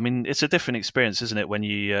it's a different experience, isn't it? When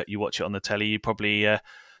you watch it on the telly, you probably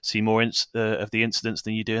see more of the incidents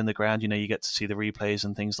than you do in the ground. You get to see the replays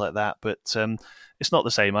and things like that. But it's not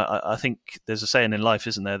the same. I think there's a saying in life,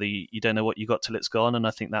 isn't there? That you don't know what you got till it's gone. And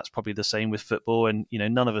I think that's probably the same with football. And,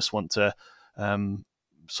 none of us want to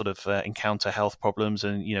encounter health problems.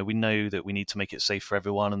 And, we know that we need to make it safe for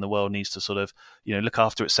everyone. And the world needs to look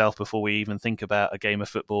after itself before we even think about a game of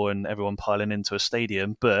football and everyone piling into a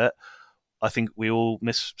stadium. But I think we all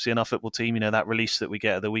miss seeing our football team, that release that we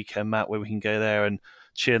get at the weekend, Matt, where we can go there and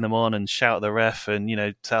cheer them on and shout at the ref and,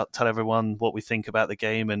 tell everyone what we think about the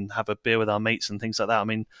game and have a beer with our mates and things like that. I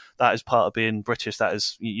mean, that is part of being British. That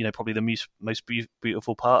is, probably the most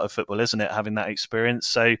beautiful part of football, isn't it? Having that experience.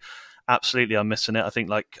 So absolutely, I'm missing it. I think,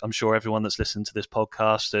 I'm sure everyone that's listened to this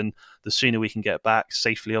podcast, and the sooner we can get back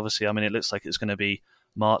safely, obviously, I mean, it looks like it's going to be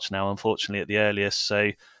March now, unfortunately, at the earliest. So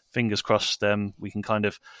fingers crossed, we can kind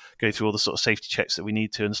of go through all the sort of safety checks that we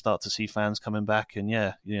need to and start to see fans coming back. And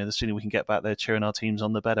the sooner we can get back there cheering our teams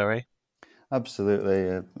on, the better, eh?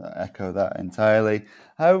 Absolutely, I echo that entirely.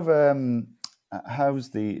 How's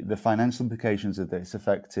the financial implications of this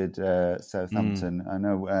affected Southampton? I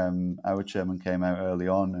know our chairman came out early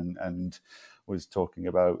on and was talking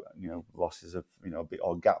about losses of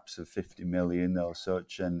or gaps of 50 million or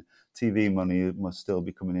such, and TV money must still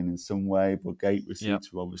be coming in some way, but gate receipts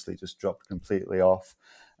have obviously just dropped completely off.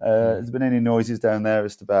 Has there been any noises down there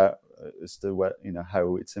as to what,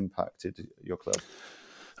 how it's impacted your club?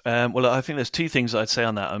 Well, I think there's two things I'd say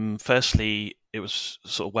on that. Firstly, it was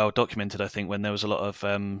sort of well documented, I think, when there was a lot of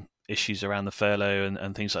issues around the furlough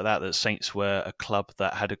and things like that Saints were a club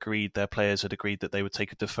that their players had agreed that they would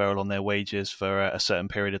take a deferral on their wages for a certain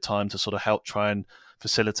period of time to sort of help try and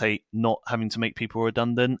facilitate not having to make people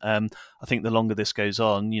redundant. I think the longer this goes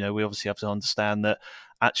on, we obviously have to understand that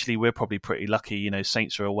actually we're probably pretty lucky.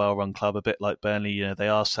 Saints are a well-run club, a bit like Burnley. They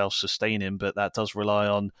are self-sustaining, but that does rely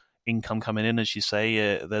on income coming in, as you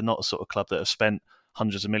say. They're not a sort of club that have spent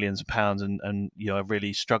hundreds of millions of pounds and are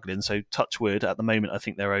really struggling. So touch wood, at the moment, I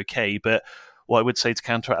think they're okay. But what I would say to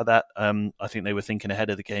counteract that, I think they were thinking ahead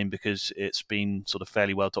of the game, because it's been sort of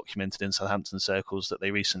fairly well documented in Southampton circles that they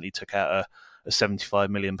recently took out a £75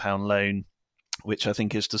 million loan, which I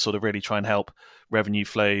think is to sort of really try and help revenue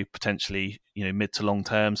flow potentially, mid to long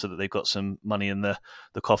term, so that they've got some money in the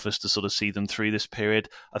coffers to sort of see them through this period.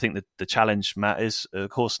 I think that the challenge, Matt, is,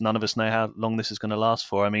 of course, none of us know how long this is going to last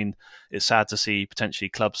for. I mean, it's sad to see potentially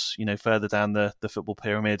clubs, further down the football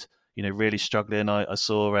pyramid, really struggling. I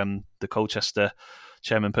saw the Colchester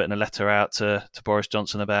chairman putting a letter out to Boris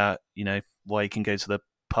Johnson about, why he can go to the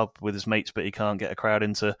pub with his mates, but he can't get a crowd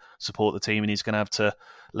in to support the team, and he's going to have to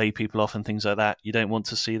lay people off and things like that. You don't want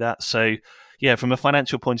to see that. So, yeah, from a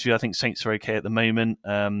financial point of view, I think Saints are okay at the moment.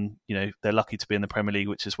 They're lucky to be in the Premier League,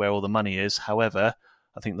 which is where all the money is. However,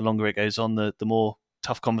 I think the longer it goes on, the more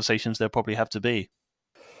tough conversations there'll probably have to be.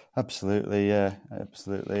 Absolutely, yeah,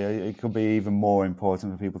 absolutely. It could be even more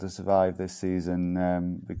important for people to survive this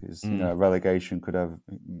season because relegation could have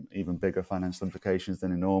even bigger financial implications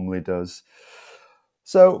than it normally does.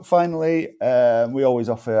 So finally, we always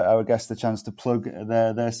offer our guests the chance to plug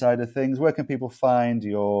their side of things. Where can people find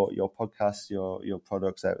your podcasts, your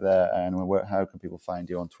products out there, and how can people find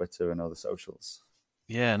you on Twitter and other socials?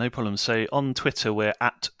 Yeah, no problem. So on Twitter, we're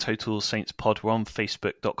at Total Saints Pod. We're on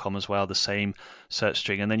Facebook.com as well, the same search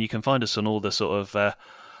string. And then you can find us on all the sort of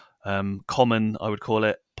common, I would call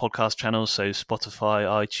it, podcast channels. So Spotify,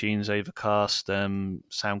 iTunes, Overcast,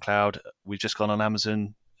 SoundCloud. We've just gone on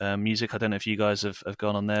Amazon Music. I don't know if you guys have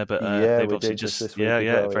gone on there, but they've obviously just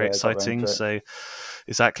very exciting. So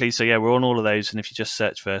exactly. So yeah, we're on all of those, and if you just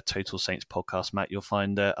search for Total Saints Podcast, Matt, you'll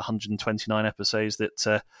find 129 episodes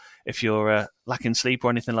that if you're lacking sleep or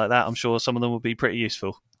anything like that, I'm sure some of them will be pretty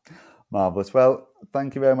useful. Marvellous. Well,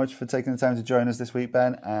 thank you very much for taking the time to join us this week,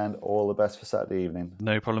 Ben, and all the best for Saturday evening.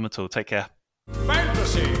 No problem at all. Take care.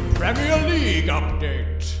 Fantasy Premier League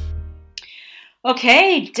update.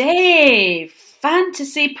 Okay, Dave.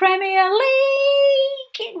 Fantasy Premier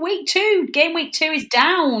League Game week 2 is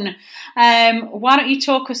down. Why don't you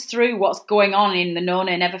talk us through what's going on in the No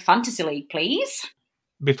Nay Never Fantasy League, please?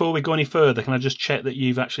 Before we go any further, can I just check that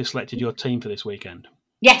you've actually selected your team for this weekend?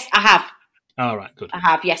 Yes, I have. All right, good. I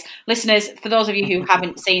have, yes. Listeners, for those of you who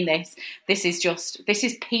haven't seen this, this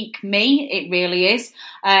is peak me. It really is.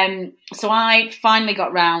 So I finally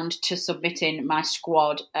got round to submitting my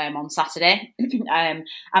squad on Saturday.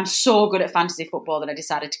 I'm so good at fantasy football that I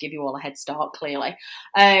decided to give you all a head start, clearly.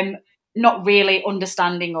 not really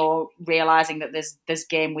understanding or realising that there's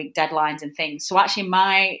game week deadlines and things. So actually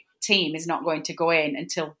my team is not going to go in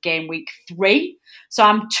until game week 3. So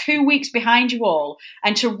I'm 2 weeks behind you all.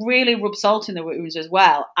 And to really rub salt in the wounds as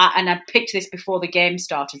well, and I picked this before the game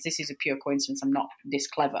started. This is a pure coincidence. I'm not this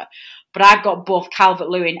clever. But I've got both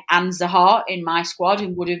Calvert-Lewin and Zaha in my squad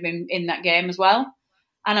and would have been in that game as well.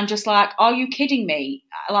 And I'm just like, are you kidding me?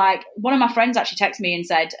 Like, one of my friends actually texted me and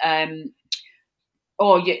said,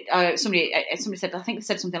 somebody said, I think they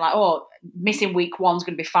said something like, "Oh, missing week 1's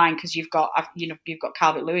going to be fine because you've got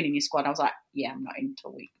Calvert-Lewin in your squad." I was like, "Yeah, I'm not in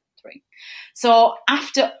until week 3." So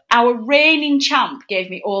after our reigning champ gave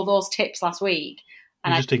me all those tips last week,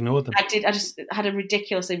 and I just ignored them. I just had a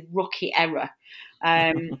ridiculously rookie error.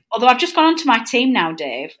 Although I've just gone onto my team now,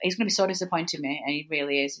 Dave. He's going to be so disappointed in me, and he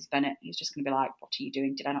really is. He's Bennett. He's just going to be like, "What are you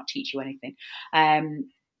doing? Did I not teach you anything?"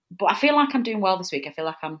 But I feel like I'm doing well this week. I feel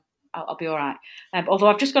like I'll be all right. Although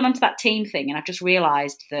I've just gone onto that team thing and I've just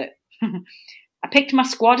realised that I picked my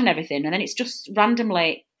squad and everything, and then it's just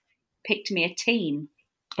randomly picked me a team.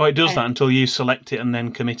 Oh, it does that until you select it and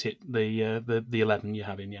then commit it, the 11 you're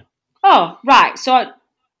having, yeah. Oh, right. So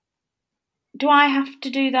do I have to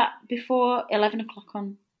do that before 11 o'clock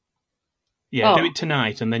on? Yeah, do it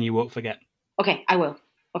tonight and then you won't forget. Okay, I will.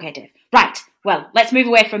 Okay, Dave. Right. Well, let's move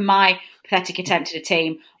away from my pathetic attempt at a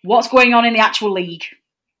team. What's going on in the actual league?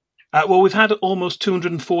 Well, we've had almost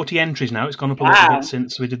 240 entries now. It's gone up a little bit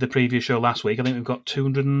since we did the previous show last week. I think we've got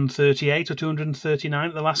 238 or 239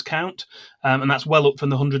 at the last count. And that's well up from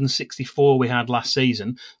the 164 we had last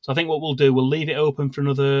season. So I think what we'll do, we'll leave it open for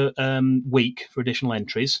another week for additional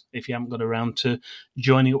entries if you haven't got around to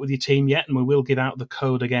joining up with your team yet. And we will give out the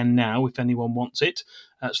code again now if anyone wants it.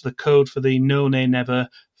 So the code for the No Nay Never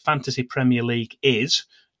Fantasy Premier League is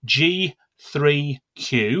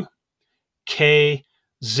G3QK0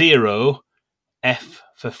 F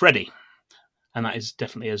for Freddy, and that is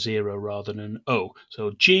definitely a 0 rather than an O.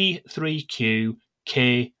 So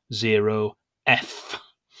G3QK0F.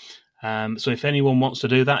 So if anyone wants to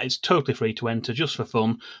do that, it's totally free to enter, just for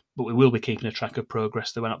fun. But we will be keeping a track of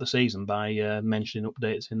progress throughout the season by mentioning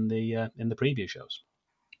updates in the preview shows.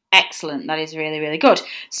 Excellent, that is really, really good.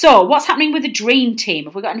 So, what's happening with the Dream Team?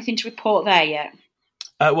 Have we got anything to report there yet?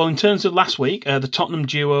 Well, in terms of last week, the Tottenham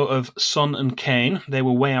duo of Son and Kane, they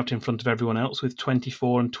were way out in front of everyone else with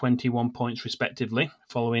 24 and 21 points respectively,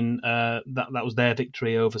 following that was their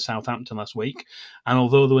victory over Southampton last week. And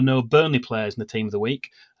although there were no Burnley players in the Team of the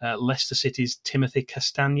Week, Leicester City's Timothy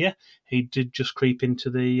Castagne, he did just creep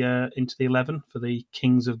into the 11 for the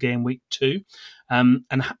Kings of Game Week 2. And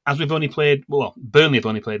as Burnley have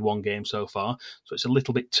only played one game so far, so it's a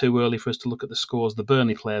little bit too early for us to look at the scores of the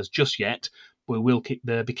Burnley players just yet. We will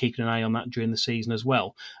be keeping an eye on that during the season as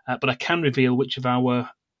well. But I can reveal which of our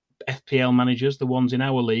FPL managers, the ones in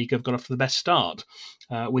our league, have got off to the best start.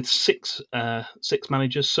 With six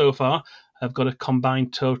managers so far, have got a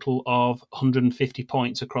combined total of 150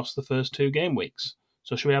 points across the first 2 game weeks.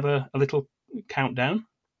 So shall we have a little countdown?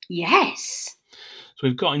 Yes. So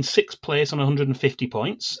we've got in 6th place on 150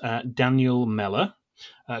 points, Daniel Mellor.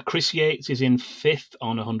 Chris Yates is in 5th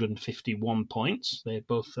on 151 points. They've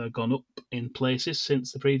both gone up in places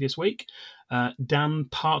since the previous week. Dan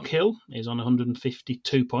Parkhill is on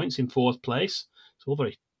 152 points in 4th place. It's all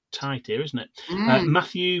very tight here, isn't it?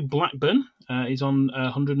 Matthew Blackburn is on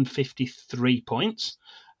 153 points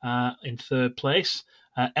in 3rd place.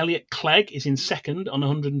 Elliot Clegg is in 2nd on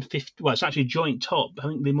 150. Well, it's actually joint top. I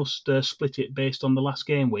think they must split it based on the last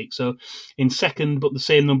game week. So in 2nd, but the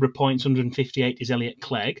same number of points, 158, is Elliot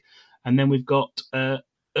Clegg. And then we've got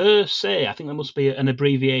Say, I think that must be an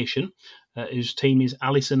abbreviation, whose team is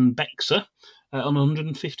Alison Bexer, on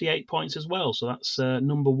 158 points as well. So that's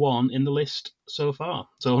number 1 in the list so far.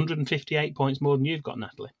 So 158 points more than you've got,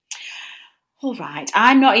 Natalie. All right,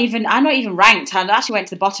 I'm not even ranked. I actually went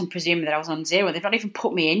to the bottom, presuming that I was on 0. They've not even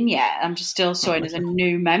put me in yet. I'm just still showing as a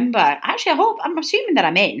new member. Actually, I'm assuming that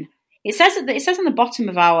I'm in. It says on the bottom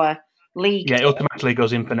of our league. Yeah, it automatically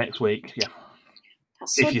goes in for next week. Yeah,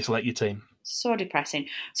 so, if you select your team. So depressing.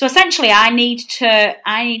 So essentially, I need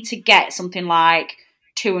to get something like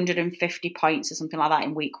 250 points or something like that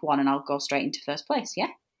in week 1, and I'll go straight into 1st place. Yeah.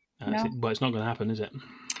 Well, it's not going to happen, is it?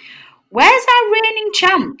 Where's our reigning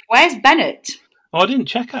champ? Where's Bennett? Oh, I didn't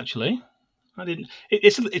check, actually. I didn't.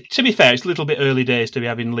 To be fair, it's a little bit early days to be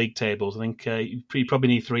having league tables. I think you probably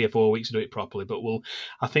need 3 or 4 weeks to do it properly. But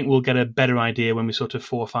I think we'll get a better idea when we sort of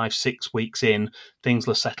 4, 5, 6 weeks in. Things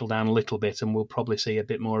will settle down a little bit, and we'll probably see a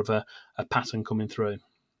bit more of a pattern coming through.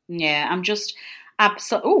 Yeah, I'm just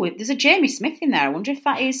absolutely. Oh, there's a Jamie Smith in there. I wonder if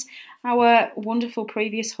that is our wonderful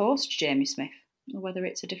previous host, Jamie Smith. or whether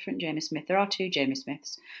it's a different Jamie Smith. There are two Jamie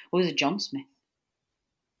Smiths. Well, there's a John Smith.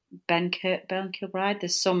 Ben Kilbride.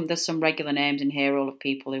 There's some regular names in here, all of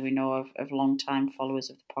people who we know of long-time followers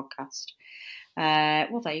of the podcast.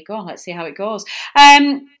 Well, there you go. Let's see how it goes.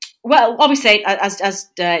 Well, obviously, as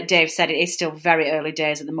Dave said, it is still very early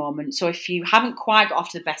days at the moment. So if you haven't quite got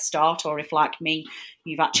off to the best start, or if, like me,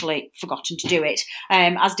 you've actually forgotten to do it,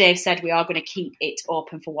 as Dave said, we are going to keep it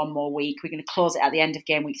open for one more week. We're going to close it at the end of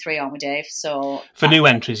game week 3, aren't we, Dave? So for new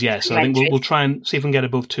entries, yes. So I think we'll try and see if we can get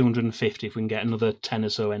above 250. If we can get another 10 or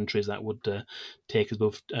so entries, that would take us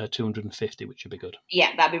above 250, which would be good.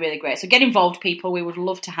 Yeah, that'd be really great. So get involved, people. We would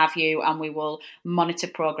love to have you, and we will monitor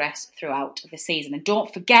progress throughout the season. And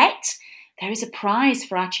don't forget, there is a prize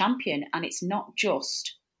for our champion, and it's not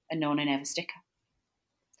just a No Nay Never sticker.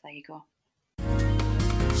 There you go.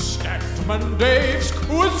 Statman Dave's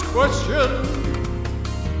quiz question.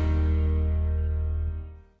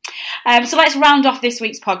 So let's round off this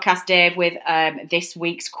week's podcast, Dave, with this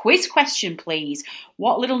week's quiz question, please.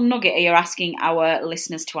 What little nugget are you asking our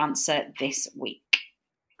listeners to answer this week?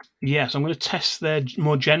 Yes, I'm going to test their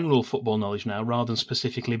more general football knowledge now, rather than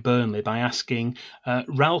specifically Burnley, by asking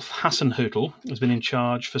Ralph Hasenhüttl has been in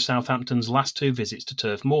charge for Southampton's last 2 visits to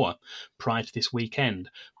Turf Moor prior to this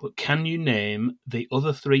weekend. But can you name the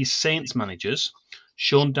other 3 Saints managers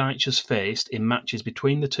Sean Dyche has faced in matches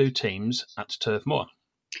between the 2 teams at Turf Moor?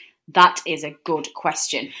 That is a good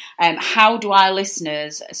question. How do our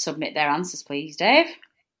listeners submit their answers, please, Dave?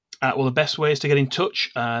 Well, the best way is to get in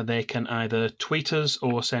touch. They can either tweet us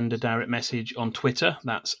or send a direct message on Twitter.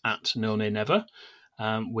 That's at No Nay Never.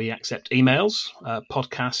 We accept emails,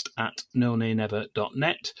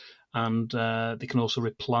 podcast@nonaynever.net. And they can also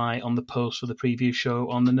reply on the post for the preview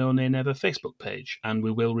show on the No Nay Never Facebook page. And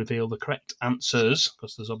we will reveal the correct answers,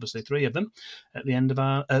 because there's obviously 3 of them, at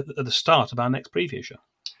the start of our next preview show.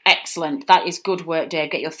 Excellent. That is good work, Dave.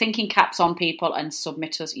 Get your thinking caps on, people, and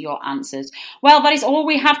submit us your answers. Well, that is all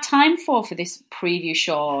we have time for this preview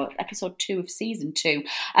show, episode 2 of season 2.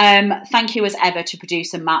 Thank you, as ever, to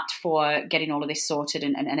producer Matt for getting all of this sorted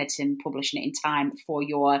and editing, publishing it in time for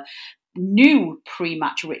your new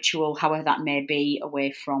pre-match ritual, however that may be,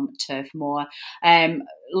 away from Turf Moor.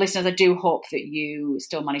 Listeners, I do hope that you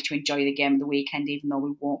still manage to enjoy the game of the weekend, even though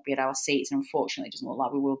we won't be at our seats, and unfortunately it doesn't look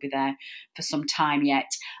like we will be there for some time yet.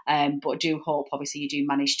 But I do hope, obviously, you do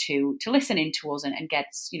manage to listen in to us and get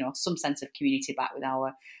some sense of community back with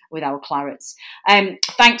our Clarets.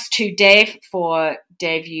 Thanks to Dave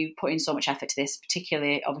you put in so much effort to this,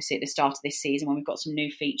 particularly obviously at the start of this season when we've got some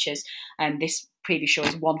new features. This previous show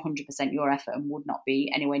is 100% your effort and would not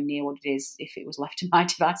be anywhere near what it is if it was left to my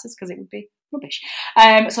devices, because it would be rubbish.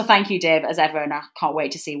 So thank you, Dave, as ever, and I can't wait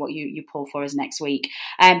to see what you pull for us next week.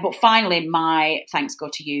 But finally, my thanks go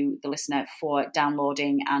to you, the listener, for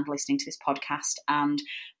downloading and listening to this podcast. And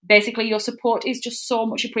basically, your support is just so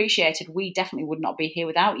much appreciated. We definitely would not be here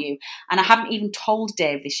without you. And I haven't even told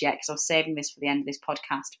Dave this yet, because I was saving this for the end of this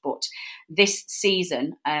podcast. But this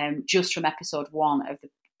season, just from episode 1 of the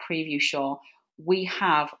preview show, we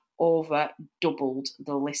have over doubled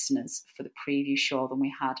the listeners for the preview show than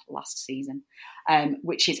we had last season,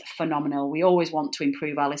 which is phenomenal. We always want to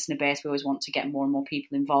improve our listener base. We always want to get more and more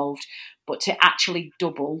people involved. But to actually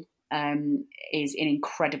double is an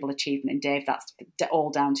incredible achievement. And Dave, that's all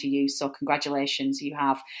down to you. So congratulations. You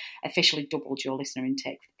have officially doubled your listener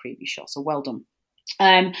intake for the preview show. So well done.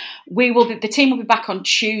 The team will be back on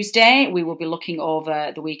Tuesday. We will be looking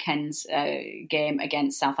over the weekend's game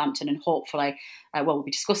against Southampton, and hopefully, we'll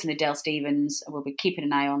be discussing the Dale Stephens. We'll be keeping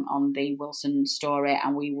an eye on the Wilson story,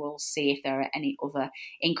 and we will see if there are any other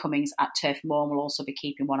incomings at Turf Moor. We'll also be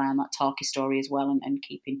keeping one eye on that Tarky story as well, and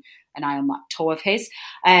keeping an eye on that toe of his.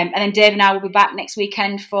 And then Dave and I will be back next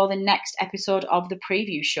weekend for the next episode of the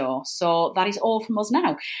preview show. So that is all from us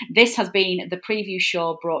now. This has been the preview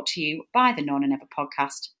show, brought to you by the No Nay Never podcast.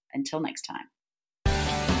 Until next time.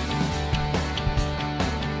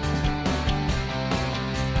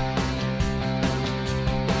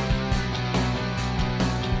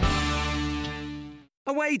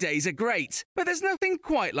 Away days are great, but there's nothing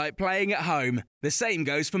quite like playing at home. The same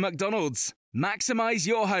goes for McDonald's. Maximise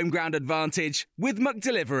your home ground advantage with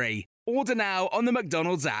McDelivery. Order now on the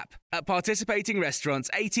McDonald's app. At participating restaurants,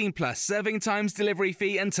 18 plus, serving times, delivery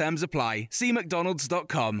fee and terms apply. See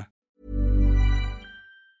mcdonalds.com.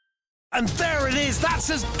 And there it is, that's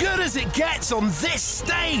as good as it gets on this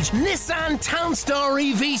stage. Nissan Townstar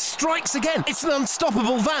EV strikes again. It's an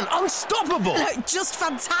unstoppable van, unstoppable. Just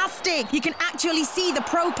fantastic. You can actually see the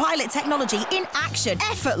ProPilot technology in action.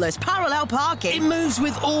 Effortless parallel parking. It moves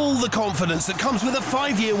with all the confidence that comes with a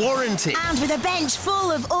 5-year warranty. And with a bench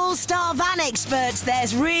full of all-star van experts,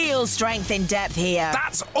 there's real strength in depth here.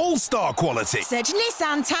 That's all-star quality. Search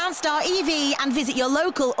Nissan Townstar EV and visit your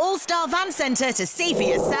local all-star van centre to see for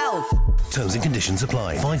yourself. Terms and conditions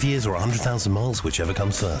apply. 5 years or 100,000 miles, whichever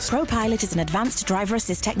comes first. ProPilot is an advanced driver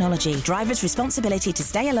assist technology. Driver's responsibility to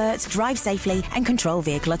stay alert, drive safely, and control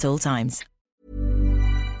vehicle at all times.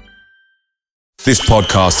 This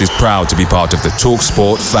podcast is proud to be part of the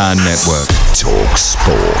TalkSport Fan Network.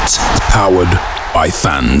 TalkSport. Powered by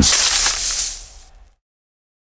fans.